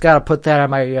just got to put that on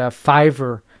my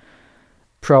Fiverr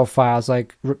profile. It's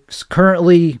like,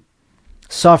 currently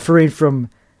suffering from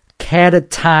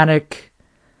catatonic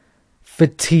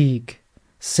fatigue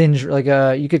syndrome.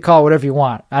 Like, you could call it whatever you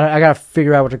want. I got to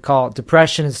figure out what to call it.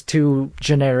 Depression is too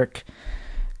generic.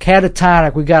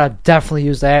 Catatonic, we got to definitely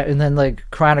use that. And then, like,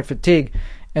 chronic fatigue.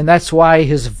 And that's why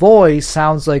his voice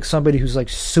sounds like somebody who's, like,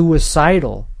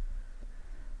 suicidal.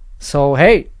 So,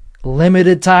 hey,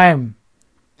 limited time.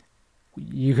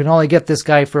 You can only get this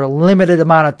guy for a limited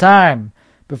amount of time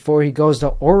before he goes to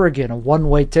Oregon, a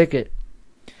one-way ticket.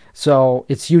 So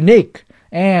it's unique.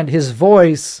 And his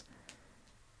voice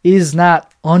is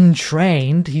not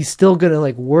untrained. He's still going to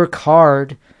like work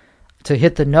hard to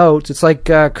hit the notes. It's like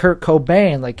Kurt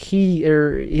Cobain. Like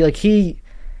he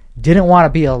didn't want to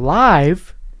be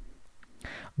alive,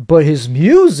 but his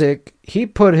music, he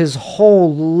put his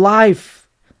whole life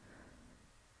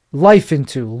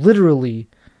into, literally,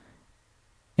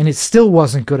 and it still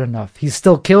wasn't good enough. He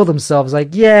still killed himself. He's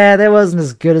like, yeah, that wasn't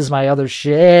as good as my other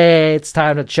shit. Hey, it's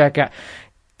time to check out.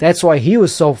 That's why he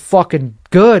was so fucking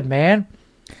good, man.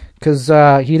 Because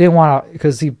he didn't want to,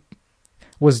 because he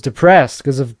was depressed,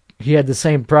 because he had the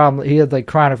same problem. He had like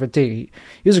chronic fatigue.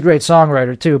 He was a great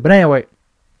songwriter too. But anyway,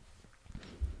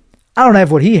 I don't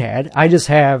have what he had. I just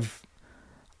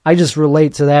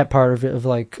relate to that part of it, of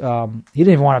like, he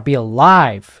didn't even want to be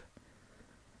alive,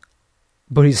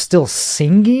 but he's still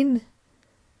singing.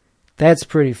 That's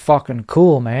pretty fucking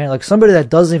cool, man. Like somebody that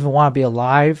doesn't even want to be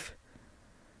alive,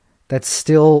 that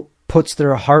still puts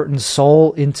their heart and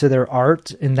soul into their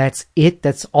art, and that's it.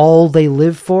 That's all they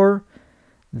live for.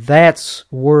 That's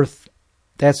where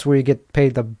you get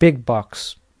paid the big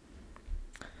bucks.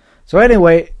 So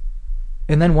anyway,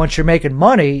 and then once you're making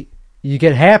money, you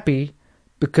get happy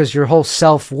because your whole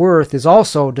self-worth is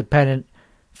also dependent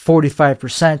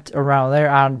 45% around there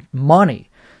on money.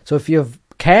 So if you have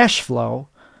cash flow,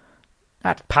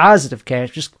 not positive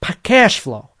cash, just cash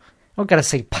flow. I don't got to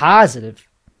say positive.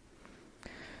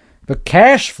 But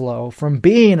cash flow from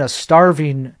being a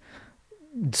starving,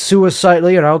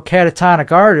 suicidal,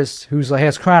 catatonic artist who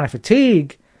has chronic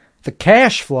fatigue, the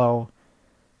cash flow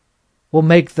will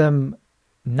make them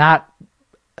not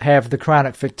have the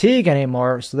chronic fatigue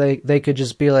anymore. So they could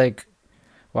just be like,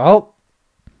 well,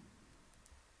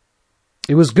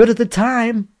 it was good at the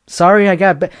time. Sorry, I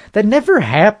got bad. That never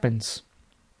happens.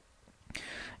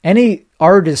 Any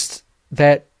artist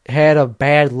that had a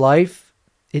bad life,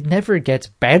 it never gets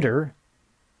better.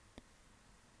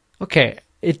 Okay,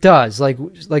 it does.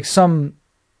 Like some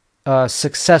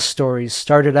success stories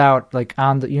started out like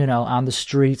on the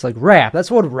streets, like rap.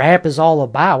 That's what rap is all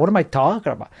about. What am I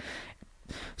talking about?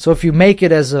 So if you make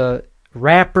it as a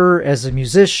rapper, as a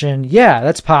musician, yeah,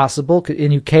 that's possible.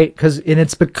 And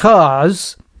it's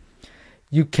because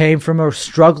you came from a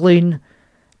struggling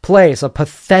place, a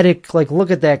pathetic, like, look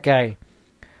at that guy.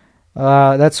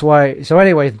 That's why. So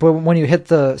anyway, but when you hit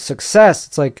the success,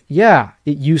 it's like, yeah,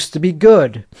 it used to be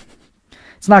good.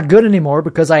 It's not good anymore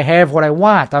because I have what I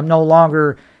want. I'm no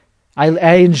longer,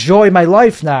 I enjoy my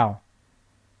life now.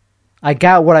 I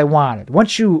got what I wanted.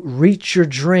 Once you reach your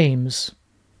dreams,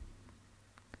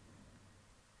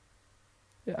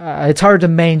 it's hard to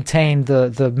maintain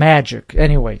the magic.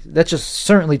 Anyway, that's just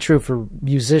certainly true for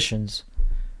musicians.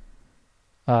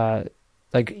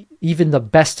 Like even the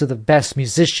best of the best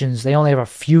musicians, they only have a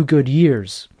few good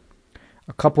years,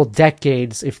 a couple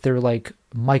decades if they're like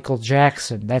Michael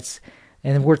Jackson. That's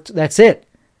it.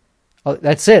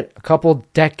 That's it. A couple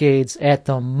decades at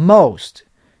the most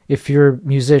if you're a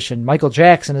musician. Michael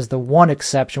Jackson is the one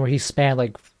exception where he spanned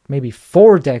like maybe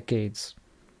 4 decades.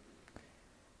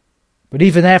 But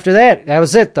even after that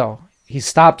was it though. He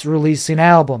stopped releasing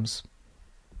albums.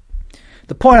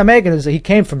 The point I'm making is that he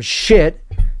came from shit.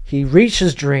 He reached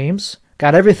his dreams,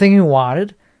 got everything he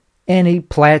wanted, and he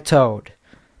plateaued.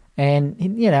 And,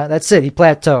 that's it. He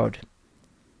plateaued.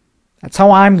 That's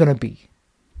how I'm going to be.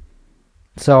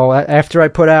 So after I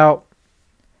put out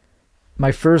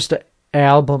my first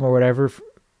album or whatever,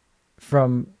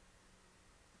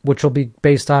 which will be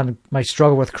based on my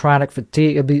struggle with chronic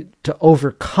fatigue, it'll be to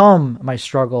overcome my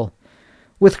struggle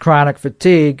with chronic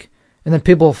fatigue. And then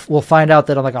people will find out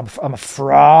that I'm a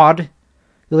fraud.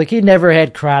 They're like, he never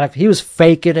had chronic. He was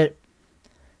faking it.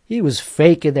 He was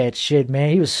faking that shit, man.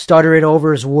 He was stuttering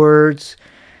over his words.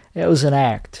 It was an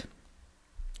act.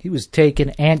 He was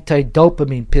taking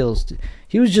anti-dopamine pills.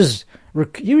 He was just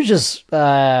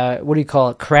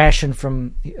crashing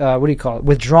from,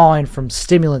 withdrawing from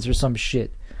stimulants or some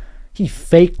shit. He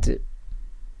faked it.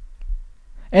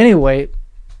 Anyway,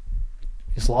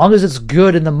 as long as it's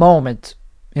good in the moment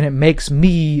and it makes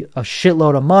me a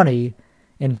shitload of money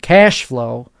in cash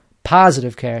flow,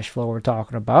 positive cash flow we're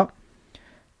talking about,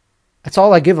 that's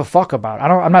all I give a fuck about.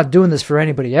 I'm not doing this for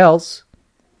anybody else.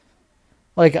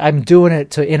 Like, I'm doing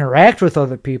it to interact with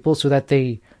other people so that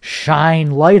they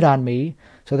shine light on me.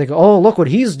 So they go, oh, look what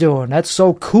he's doing. That's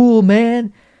so cool,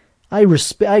 man. I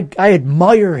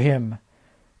admire him.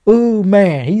 Ooh,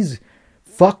 man, he's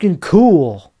fucking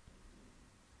cool.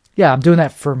 Yeah, I'm doing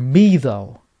that for me,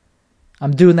 though.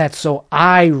 I'm doing that so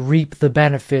I reap the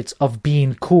benefits of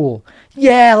being cool.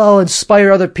 Yeah, I'll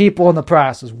inspire other people in the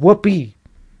process. Whoopee.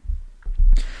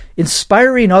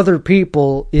 Inspiring other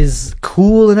people is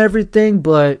cool and everything,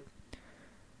 but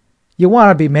you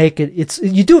want to be making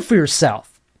you do it for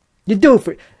yourself. You do it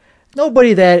for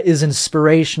nobody that is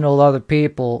inspirational to other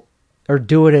people are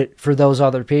doing it for those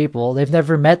other people. They've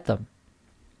never met them.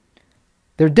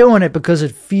 They're doing it because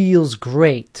it feels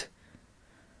great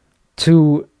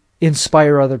to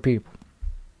inspire other people.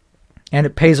 And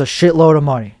it pays a shitload of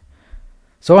money.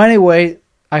 So anyway,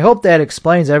 I hope that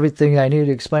explains everything I needed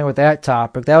to explain with that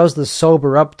topic. That was the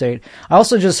sober update. I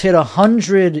also just hit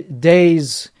 100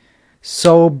 days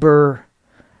sober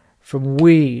from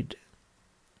weed.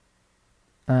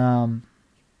 And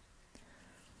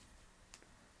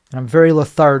I'm very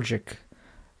lethargic.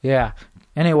 Yeah.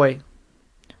 Anyway,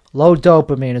 low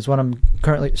dopamine is what I'm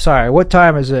currently... Sorry, what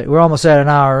time is it? We're almost at an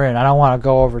hour in. I don't want to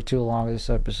go over too long this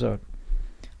episode.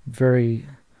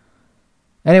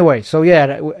 Anyway, so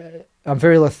yeah, I'm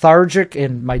very lethargic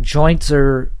and my joints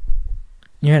are,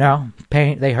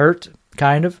 pain. They hurt,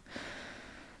 kind of.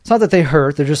 It's not that they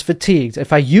hurt, they're just fatigued.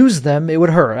 If I use them, it would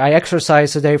hurt. I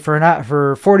exercise today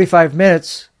for 45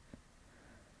 minutes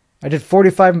I did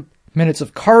 45 minutes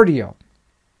of cardio.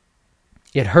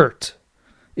 It hurt.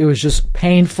 It was just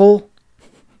painful.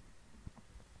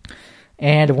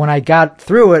 And when I got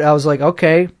through it, I was like,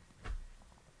 okay,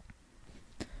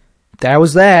 that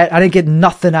was that. I didn't get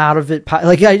nothing out of it.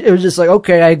 It was just like,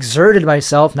 okay, I exerted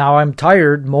myself. Now I'm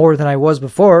tired more than I was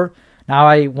before. Now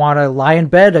I want to lie in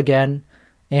bed again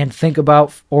and think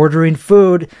about ordering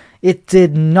food. It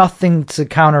did nothing to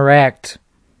counteract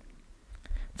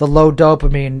the low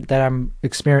dopamine that I'm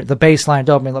experiencing, the baseline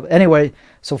dopamine level. Anyway,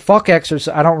 so fuck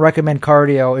exercise. I don't recommend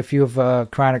cardio if you have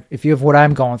if you have what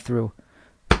I'm going through.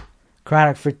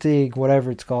 Chronic fatigue,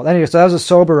 whatever it's called. Anyway, so that was a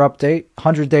sober update.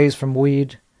 100 days from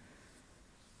weed.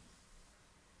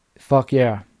 Fuck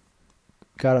yeah.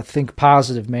 Gotta think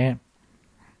positive, man.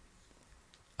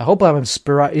 I hope I'm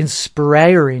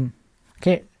inspiring.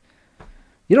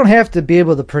 You don't have to be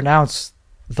able to pronounce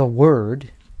the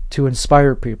word to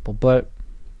inspire people, but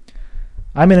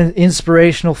I'm an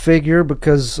inspirational figure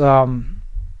because of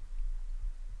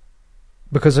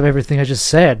everything I just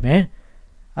said, man.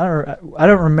 I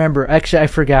don't remember. Actually, I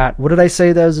forgot. What did I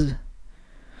say?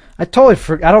 I totally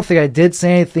forgot. I don't think I did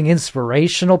say anything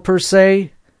inspirational per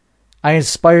se. I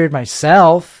inspired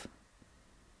myself.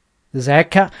 Does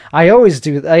that count? I always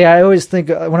do. I always think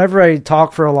whenever I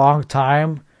talk for a long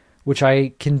time, which I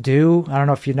can do. I don't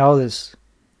know if you know this,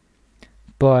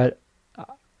 but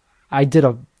I did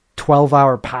a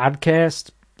 12-hour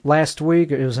podcast last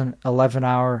week. It was an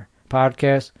 11-hour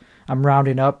podcast. I'm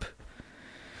rounding up.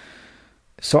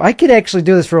 So I could actually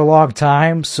do this for a long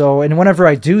time. And whenever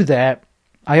I do that,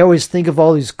 I always think of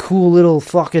all these cool little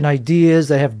fucking ideas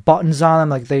that have buttons on them,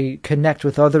 like they connect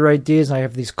with other ideas. And I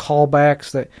have these callbacks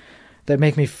that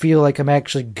make me feel like I'm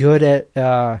actually good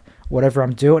at whatever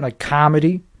I'm doing, like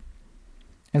comedy.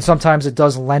 And sometimes it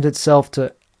does lend itself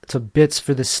to bits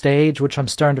for the stage, which I'm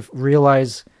starting to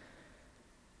realize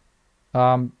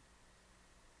the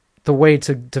way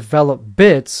to develop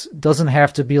bits doesn't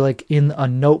have to be like in a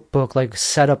notebook, like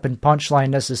setup and punchline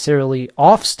necessarily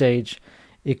off stage.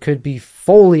 It could be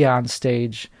fully on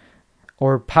stage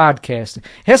or podcast. It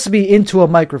has to be into a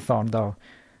microphone though,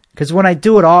 because when I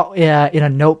do it all in a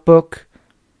notebook,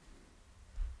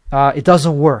 it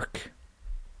doesn't work.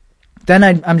 Then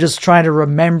I'm just trying to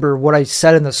remember what I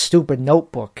said in the stupid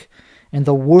notebook and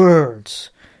the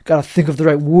words. Gotta think of the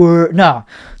right word. No,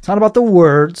 it's not about the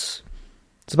words.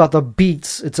 It's about the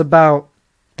beats. It's about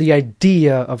the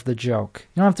idea of the joke.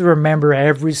 You don't have to remember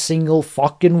every single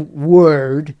fucking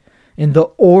word in the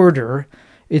order.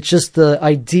 It's just the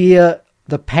idea,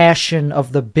 the passion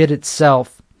of the bit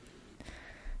itself.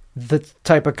 The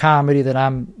type of comedy that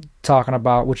I'm talking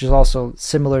about, which is also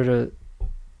similar to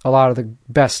a lot of the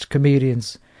best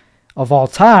comedians of all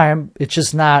time. It's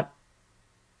just not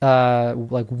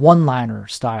like one-liner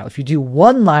style. If you do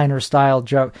one-liner style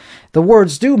joke, the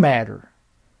words do matter.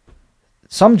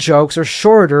 Some jokes are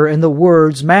shorter and the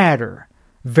words matter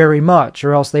very much,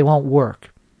 or else they won't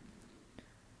work.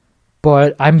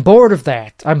 But I'm bored of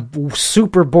that. I'm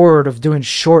super bored of doing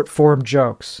short-form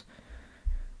jokes.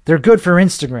 They're good for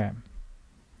Instagram.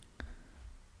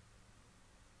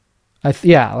 Like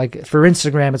for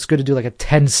Instagram, it's good to do like a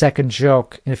 10-second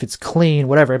joke, and if it's clean,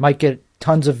 whatever, it might get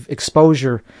tons of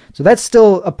exposure. So that's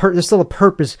still there's still a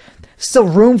purpose, still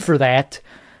room for that.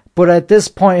 But at this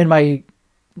point in my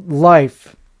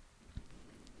life,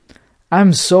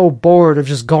 I'm so bored of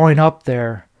just going up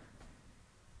there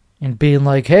and being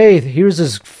like, hey, here's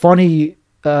this funny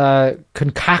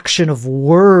concoction of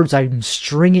words I'm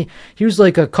stringing. Here's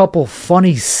like a couple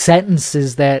funny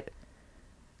sentences that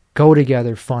go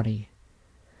together funny.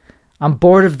 I'm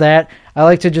bored of that. I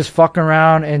like to just fuck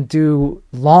around and do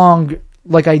long,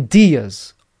 like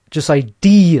ideas. Just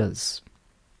ideas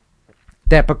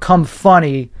that become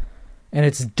funny, and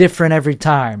it's different every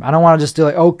time. I don't want to just do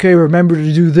like, okay, remember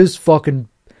to do this fucking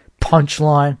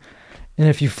punchline. And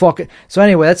if you fuck it. So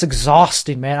anyway, that's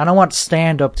exhausting, man. I don't want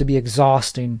stand-up to be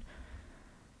exhausting.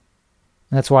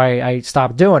 And that's why I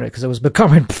stopped doing it, because it was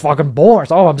becoming fucking boring.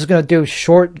 So, I'm just going to do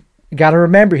short. You got to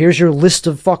remember, here's your list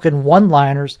of fucking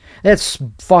one-liners. That's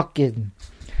fucking...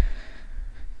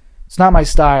 It's not my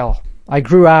style. I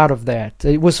grew out of that.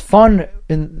 It was fun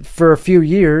for a few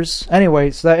years.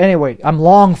 Anyway, I'm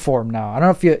long form now. I don't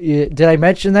know if you did I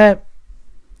mention that?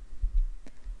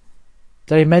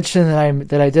 Did I mention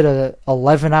that I did a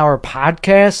 11-hour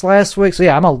podcast last week? So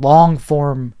yeah, I'm a long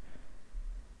form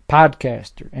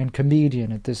podcaster and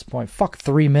comedian at this point. Fuck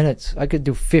 3 minutes. I could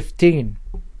do 15.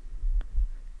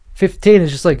 15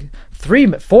 is just like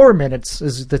 4 minutes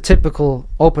is the typical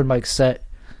open mic set.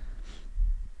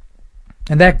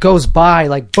 And that goes by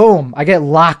like boom. I get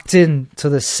locked in to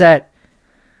the set,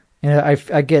 and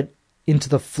I get into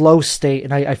the flow state,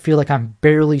 and I feel like I'm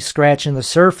barely scratching the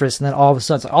surface, and then all of a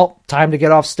sudden it's like, oh, time to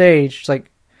get off stage. It's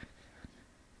like,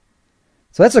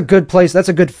 so that's a good place. That's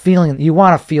a good feeling. You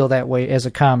want to feel that way as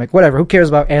a comic. Whatever. Who cares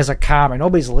about as a comic?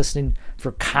 Nobody's listening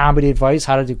for comedy advice,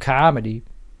 how to do comedy.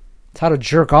 It's how to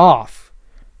jerk off.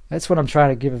 That's what I'm trying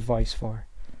to give advice for.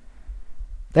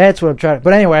 That's what I'm trying to...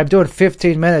 But anyway, I'm doing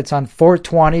 15 minutes on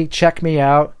 420. Check me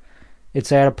out.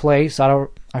 It's at a place. I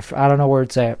don't know where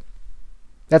it's at.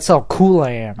 That's how cool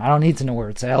I am. I don't need to know where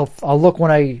it's at. I'll look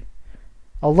when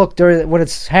when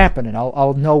it's happening.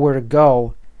 I'll know where to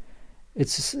go.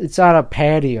 It's on a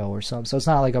patio or something, so it's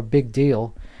not like a big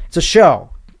deal. It's a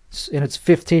show, and it's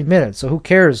 15 minutes. So who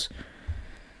cares?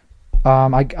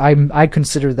 I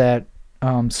consider that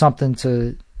something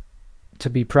to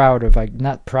be proud of. Like,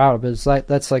 not proud of, but it's like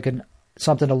that's like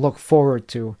something to look forward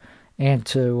to and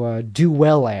to do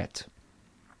well at.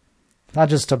 Not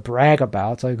just to brag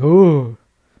about. It's like, ooh.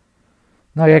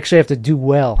 No, you actually have to do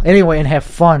well. Anyway, and have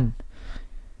fun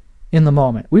in the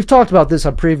moment. We've talked about this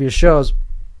on previous shows.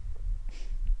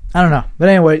 I don't know. But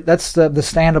anyway, that's the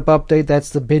stand-up update. That's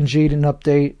the binge eating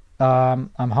update.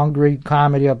 I'm hungry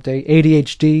comedy update.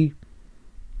 ADHD.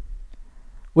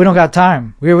 We don't got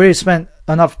time. We already spent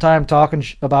enough time talking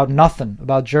about nothing.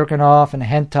 About jerking off and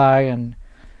hentai. And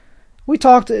we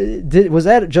talked... was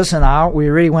that just an hour? We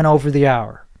already went over the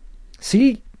hour.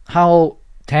 See how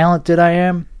talented I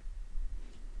am?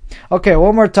 Okay,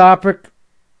 one more topic.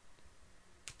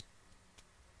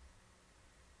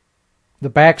 The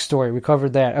backstory, we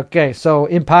covered that. Okay, so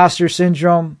imposter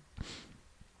syndrome.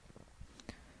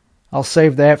 I'll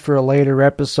save that for a later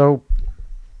episode.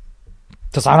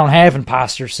 Because I don't have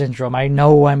imposter syndrome. I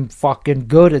know I'm fucking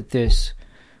good at this.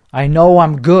 I know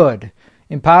I'm good.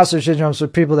 Imposter syndrome is for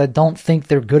people that don't think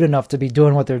they're good enough to be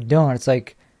doing what they're doing. It's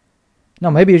like,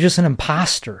 no, maybe you're just an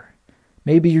imposter.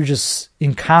 Maybe you're just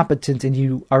incompetent and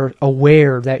you are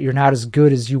aware that you're not as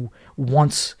good as you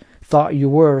once thought you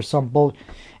were or some bull.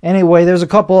 Anyway, there's a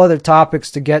couple other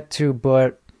topics to get to,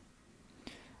 but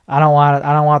I don't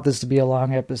want this to be a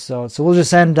long episode. So we'll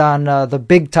just end on the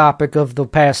big topic of the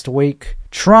past week.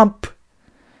 Trump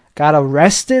got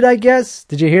arrested, I guess.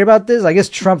 Did you hear about this? I guess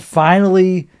Trump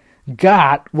finally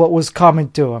got what was coming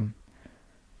to him.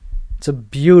 It's a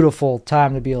beautiful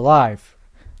time to be alive.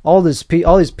 All these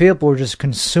people were just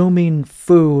consuming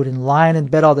food and lying in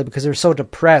bed all day because they're so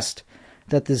depressed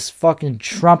that this fucking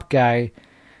Trump guy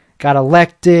got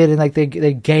elected, and like they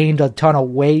gained a ton of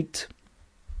weight.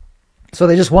 So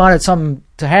they just wanted something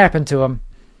to happen to him.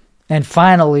 And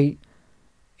finally,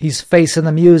 he's facing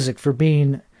the music for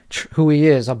being who he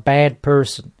is, a bad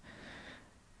person.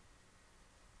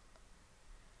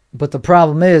 But the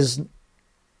problem is,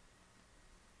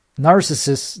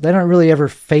 narcissists, they don't really ever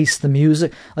face the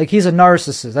music. Like, he's a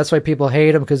narcissist. That's why people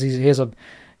hate him, because he has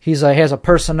a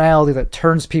personality that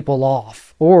turns people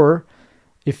off. Or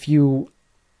if you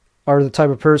are the type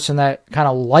of person that kind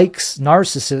of likes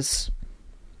narcissists,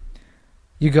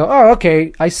 you go, oh,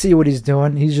 okay, I see what he's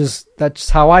doing. That's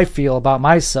how I feel about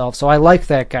myself. So I like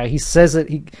that guy. He says it.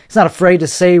 He's not afraid to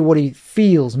say what he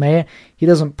feels, man. He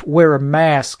doesn't wear a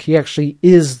mask. He actually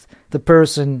is the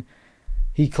person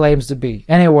he claims to be.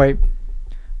 Anyway,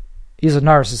 he's a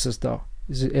narcissist, though.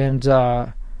 And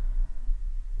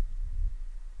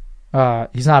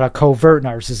he's not a covert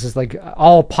narcissist. Like,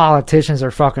 all politicians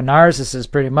are fucking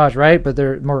narcissists, pretty much, right? But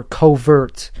they're more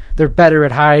covert. They're better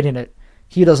at hiding it.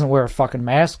 He doesn't wear a fucking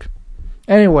mask.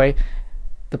 Anyway,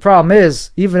 the problem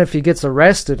is, even if he gets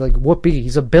arrested, like, whoopee,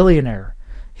 he's a billionaire.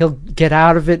 He'll get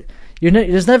out of it.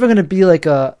 There's never going to be, like,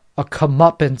 a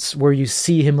comeuppance where you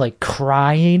see him, like,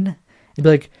 crying. He'd be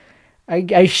like,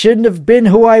 I shouldn't have been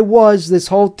who I was this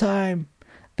whole time.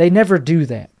 They never do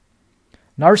that.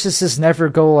 Narcissists never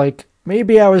go like,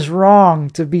 maybe I was wrong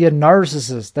to be a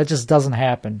narcissist. That just doesn't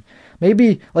happen.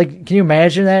 Maybe, like, can you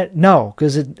imagine that? No,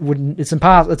 because it's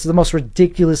impossible. It's the most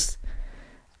ridiculous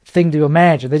thing to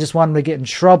imagine. They just want him to get in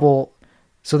trouble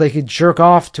so they could jerk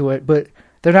off to it, but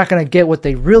they're not going to get what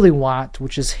they really want,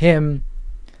 which is him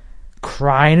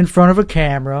crying in front of a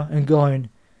camera and going,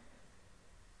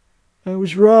 I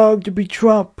was wrong to be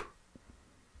Trump.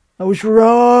 I was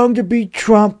wrong to be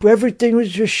Trump. Everything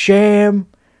was a sham.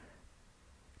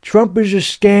 Trump is a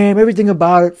scam. Everything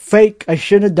about it, fake. I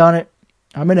shouldn't have done it.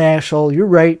 I'm an asshole. You're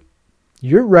right.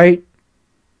 You're right.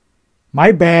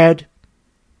 My bad.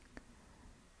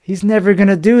 He's never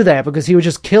gonna do that because he would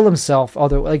just kill himself.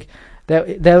 Although, like,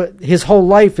 that his whole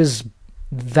life is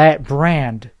that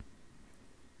brand.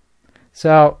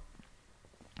 So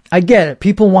I get it.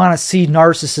 People want to see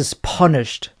narcissists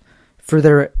punished for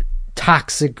their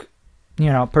toxic,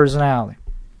 personality.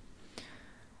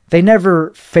 They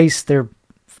never face their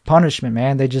punishment,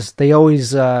 man. They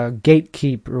always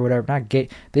gatekeep or whatever. Not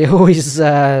gate. They always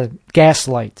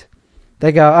gaslight.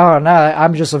 They go, oh, no,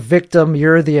 I'm just a victim.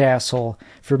 You're the asshole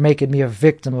for making me a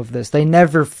victim of this. They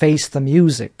never face the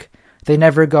music. They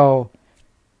never go,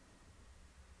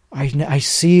 I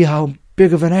see how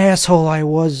big of an asshole I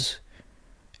was,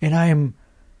 and I am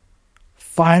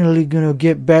finally going to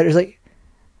get better. It's like,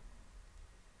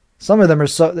 some of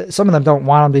them don't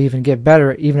want them to even get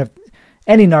better, even if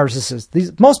any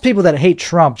narcissist. Most people that hate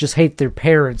Trump just hate their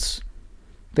parents.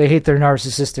 They hate their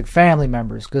narcissistic family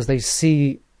members because they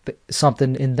see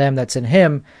something in them that's in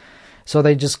him. So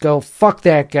they just go, fuck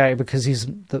that guy because he's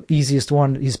the easiest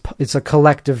one. It's a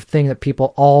collective thing that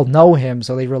people all know him,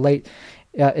 so they relate.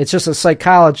 It's just a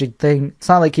psychology thing. It's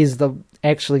not like he's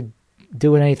actually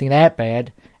doing anything that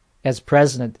bad as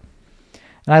president.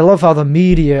 And I love how the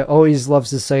media always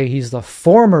loves to say he's the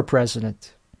former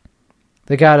president.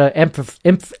 They gotta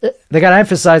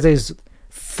emphasize that he's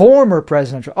former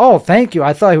president. Oh, thank you.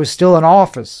 I thought he was still in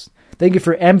office. Thank you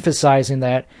for emphasizing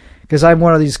that, because I'm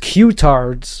one of these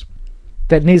Q-tards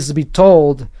that needs to be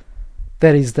told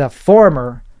that he's the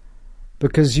former,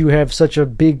 because you have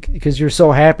because you're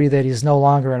so happy that he's no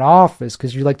longer in office,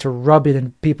 because you like to rub it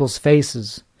in people's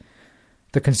faces.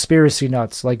 The conspiracy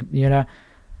nuts,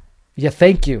 yeah,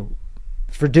 thank you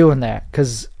for doing that,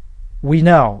 because we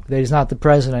know that he's not the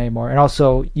president anymore. And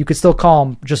also, you could still call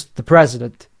him just the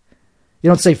president. You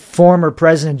don't say former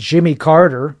President Jimmy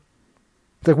Carter.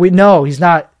 Like, we know he's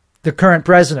not the current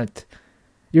president.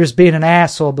 You're just being an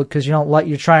asshole because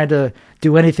you're trying to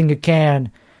do anything you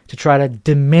can to try to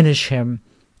diminish him.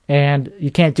 And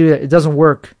you can't do that. It doesn't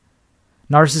work.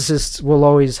 Narcissists will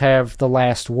always have the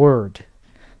last word.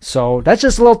 So that's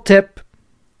just a little tip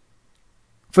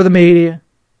for the media.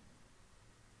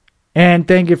 And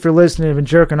thank you for listening and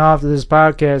jerking off to this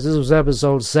podcast. This was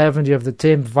episode 70 of the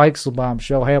Tim Weichselbaum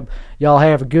Show. Y'all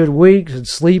have a good week and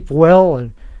sleep well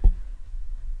and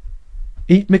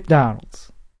eat McDonald's.